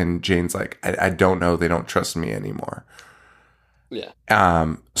next? And Jane's like, I don't know. They don't trust me anymore. Yeah.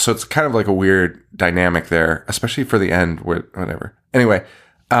 So it's kind of like a weird dynamic there, especially for the end, whatever. Anyway,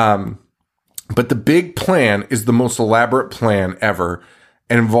 but the big plan is the most elaborate plan ever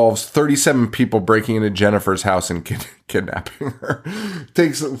and involves 37 people breaking into Jennifer's house and kidnapping her.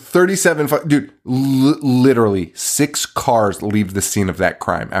 Takes 37, dude, literally 6 cars leave the scene of that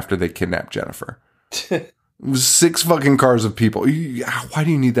crime after they kidnap Jennifer. 6 fucking cars of people. Why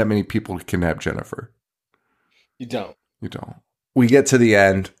do you need that many people to kidnap Jennifer? You don't. We get to the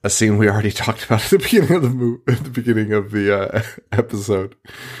end, a scene we already talked about at the beginning of the movie, at the beginning of the episode.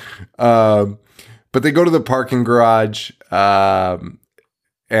 But they go to the parking garage, and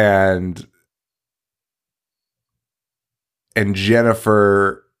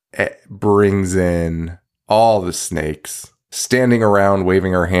Jennifer brings in all the snakes, standing around,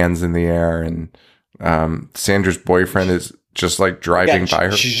 waving her hands in the air, and Sandra's boyfriend is just like driving by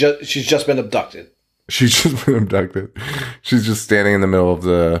her. She's just been abducted. She's just been abducted. She's just standing in the middle of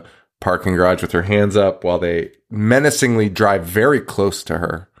the parking garage with her hands up while they menacingly drive very close to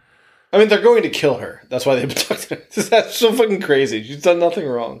her. I mean, they're going to kill her. That's why they abducted her. That's so fucking crazy. She's done nothing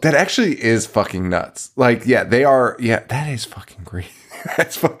wrong. That actually is fucking nuts. Like, yeah, they are. Yeah, that is fucking crazy.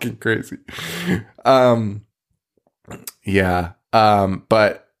 That's fucking crazy. Yeah.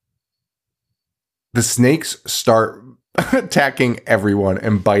 But the snakes start attacking everyone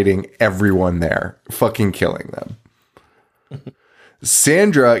and biting everyone there, fucking killing them.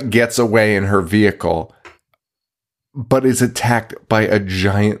 Sandra gets away in her vehicle, but is attacked by a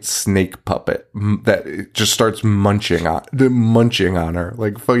giant snake puppet that just starts munching on her,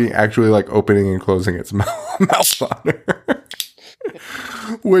 like fucking actually like opening and closing its mouth on her,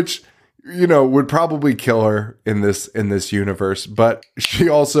 which, you know, would probably kill her in this universe. But she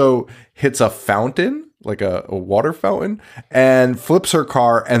also hits a fountain, like a water fountain, and flips her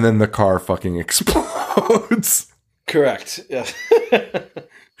car, and then the car fucking explodes. Correct. Yeah.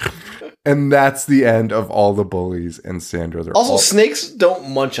 And that's the end of all the bullies and Sandra. Also, snakes don't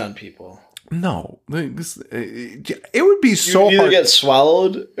munch on people. No. It would be so hard. You either get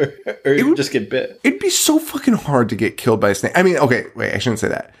swallowed or you just get bit. It'd be so fucking hard to get killed by a snake. I mean, okay, wait, I shouldn't say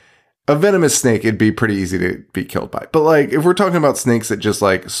that. A venomous snake, it'd be pretty easy to be killed by. But, like, if we're talking about snakes that just,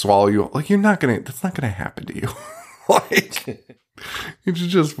 like, swallow you, like, that's not gonna happen to you. Like, it's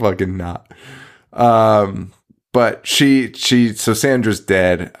just fucking not. But so Sandra's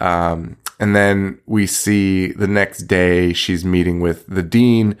dead. And then we see the next day she's meeting with the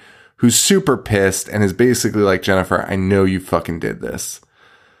dean, who's super pissed and is basically like, Jennifer, I know you fucking did this.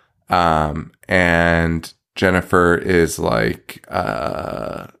 And Jennifer is like,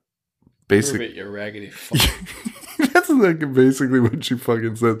 basically, prove it, you raggedy fuck. That's like basically what she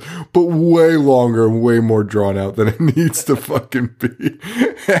fucking says, but way longer and way more drawn out than it needs to fucking be.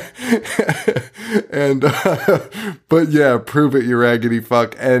 And, but yeah, prove it, you raggedy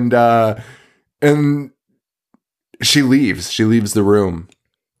fuck. And she leaves the room.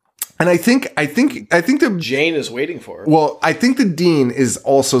 And I think the Jane is waiting for her. Well, I think the dean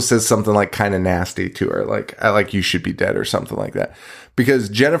also says something like kind of nasty to her, like you should be dead or something like that. Because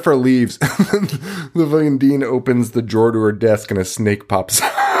Jennifer leaves, the fucking dean opens the drawer to her desk and a snake pops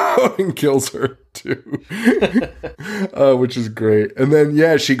out and kills her too, which is great. And then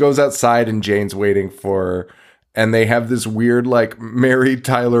yeah, she goes outside and Jane's waiting for her, and they have this weird like Mary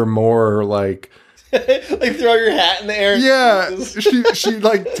Tyler Moore like. Like throw your hat in the air. Yeah, she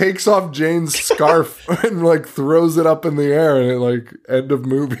like takes off Jane's scarf and like throws it up in the air, and it like end of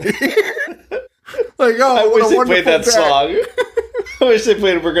movie. Like, oh, I wish they played that day. song. I wish they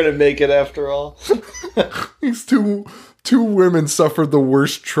played "We're Gonna Make It" after all. These two women suffered the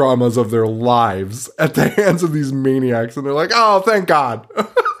worst traumas of their lives at the hands of these maniacs, and they're like, oh, thank God.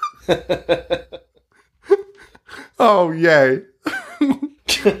 Oh, yay.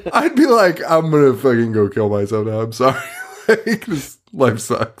 I'd be like, I'm gonna fucking go kill myself now. I'm sorry. Like, this life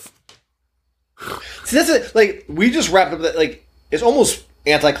sucks. See, that's it. Like, we just wrapped up that, like, it's almost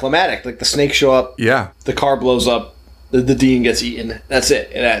anticlimactic. Like, the snakes show up. Yeah. The car blows up. The dean gets eaten. That's it.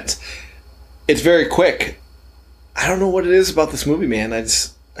 It ends. It's very quick. I don't know what it is about this movie, man. I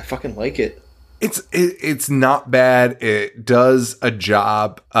fucking like it. It's not bad. It does a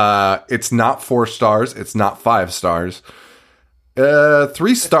job. It's not 4 stars. It's not 5 stars.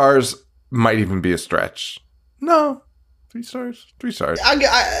 3 stars might even be a stretch. No, 3 stars. 3 stars.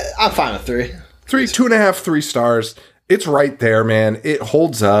 I'm fine with 3. 2.5, 3 stars. It's right there, man. It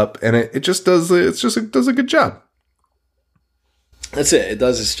holds up, and it just does. It does a good job. That's it. It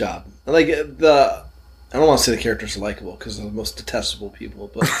does its job. Like I don't want to say the characters are likable because they're the most detestable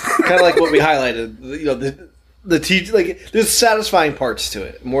people, but kind of like what we highlighted. You know, there's satisfying parts to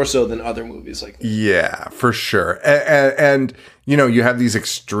it more so than other movies like that. Yeah, for sure. And you know, you have these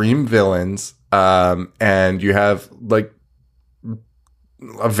extreme villains, and you have like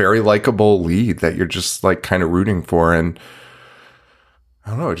a very likable lead that you're just like kind of rooting for, and I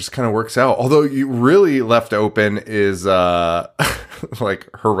don't know, it just kind of works out. Although you really left open is like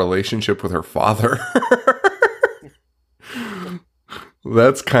her relationship with her father.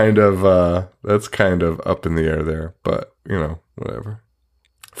 That's kind of up in the air there, but you know, whatever.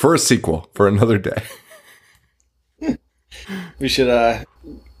 For a sequel, for another day. We should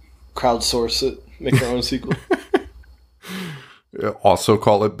crowdsource it, make our own sequel. Also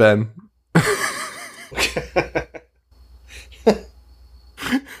call it Ben.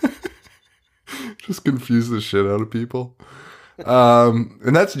 Just confuse the shit out of people.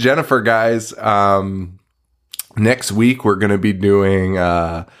 And that's Jennifer, guys. Next week we're going to be doing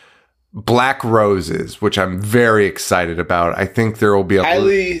Black Roses, which I'm very excited about. I think there will be a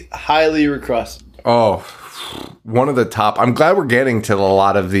highly requested. Oh, one of the top. I'm glad we're getting to a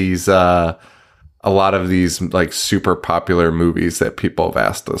lot of these like super popular movies that people have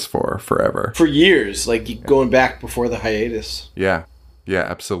asked us for forever. For years, like going back before the hiatus. Yeah. Yeah,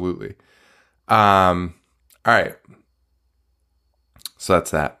 absolutely. All right. So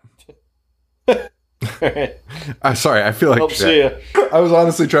that's that. I'm sorry. I feel like Hope see ya. I was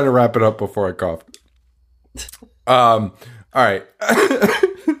honestly trying to wrap it up before I coughed. All right.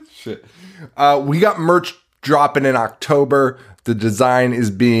 Shit. We got merch dropping in October. The design is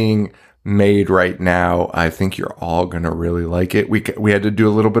being made right now. I think you're all gonna really like it. We had to do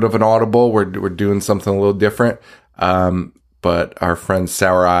a little bit of an audible. We're doing something a little different. But our friend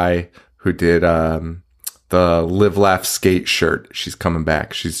Sour Eye, who did the Live Laugh Skate shirt, she's coming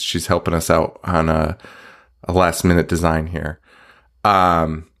back. She's helping us out on a last minute design here.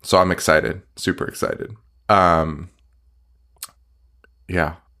 So I'm excited, super excited.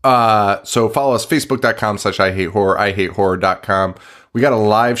 Yeah. So follow us, facebook.com/IHateHorror, IHateHorror.com. We got a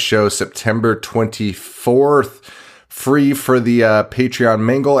live show September 24th, free for the Patreon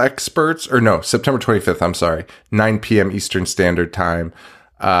Mangle experts, or no, September 25th, I'm sorry, 9 p.m. Eastern Standard Time.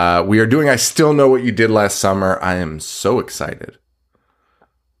 We are doing I Still Know What You Did Last Summer. I am so excited.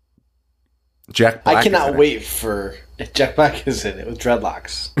 Jack Black, I cannot wait for Jack Black is in it with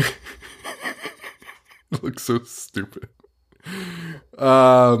dreadlocks. It looks so stupid.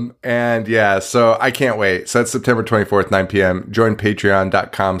 And yeah, so I can't wait. So that's September 24th, 9 p.m. Join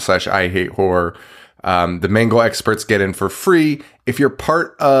patreon.com/IHateHorror. The Mangle experts get in for free. If you're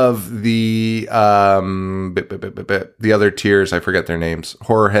part of the other tiers, I forget their names,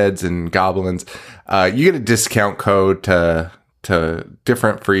 horror heads and goblins, you get a discount code to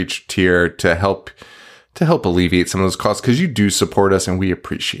different for each tier to help alleviate some of those costs, because you do support us and we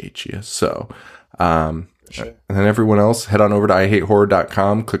appreciate you. So, sure. And then everyone else, head on over to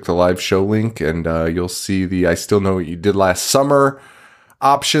IHateHorror.com, click the live show link, and you'll see the I Still Know What You Did Last Summer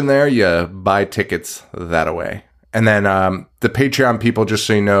option there. You buy tickets that away. And then the Patreon people, just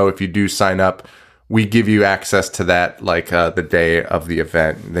so you know, if you do sign up, we give you access to that like the day of the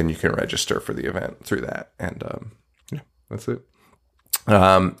event. Then you can register for the event through that. And yeah, that's it.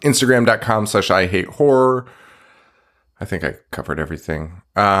 Instagram.com/IHateHorror. I think I covered everything.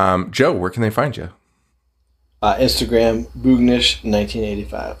 Joe, where can they find you? Instagram,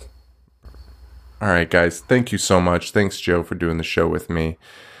 Boognish1985. All right, guys. Thank you so much. Thanks, Joe, for doing the show with me.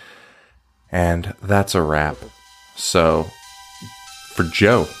 And that's a wrap. So, for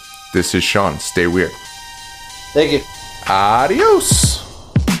Joe, this is Sean. Stay weird. Thank you. Adios.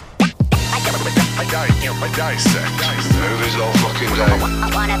 I dissect movies all fucking day.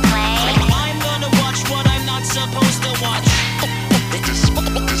 Wanna play? I'm gonna watch what I'm not supposed to watch.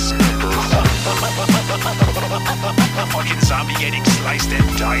 Fucking zombie getting sliced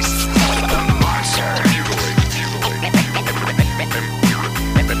and diced. Monster.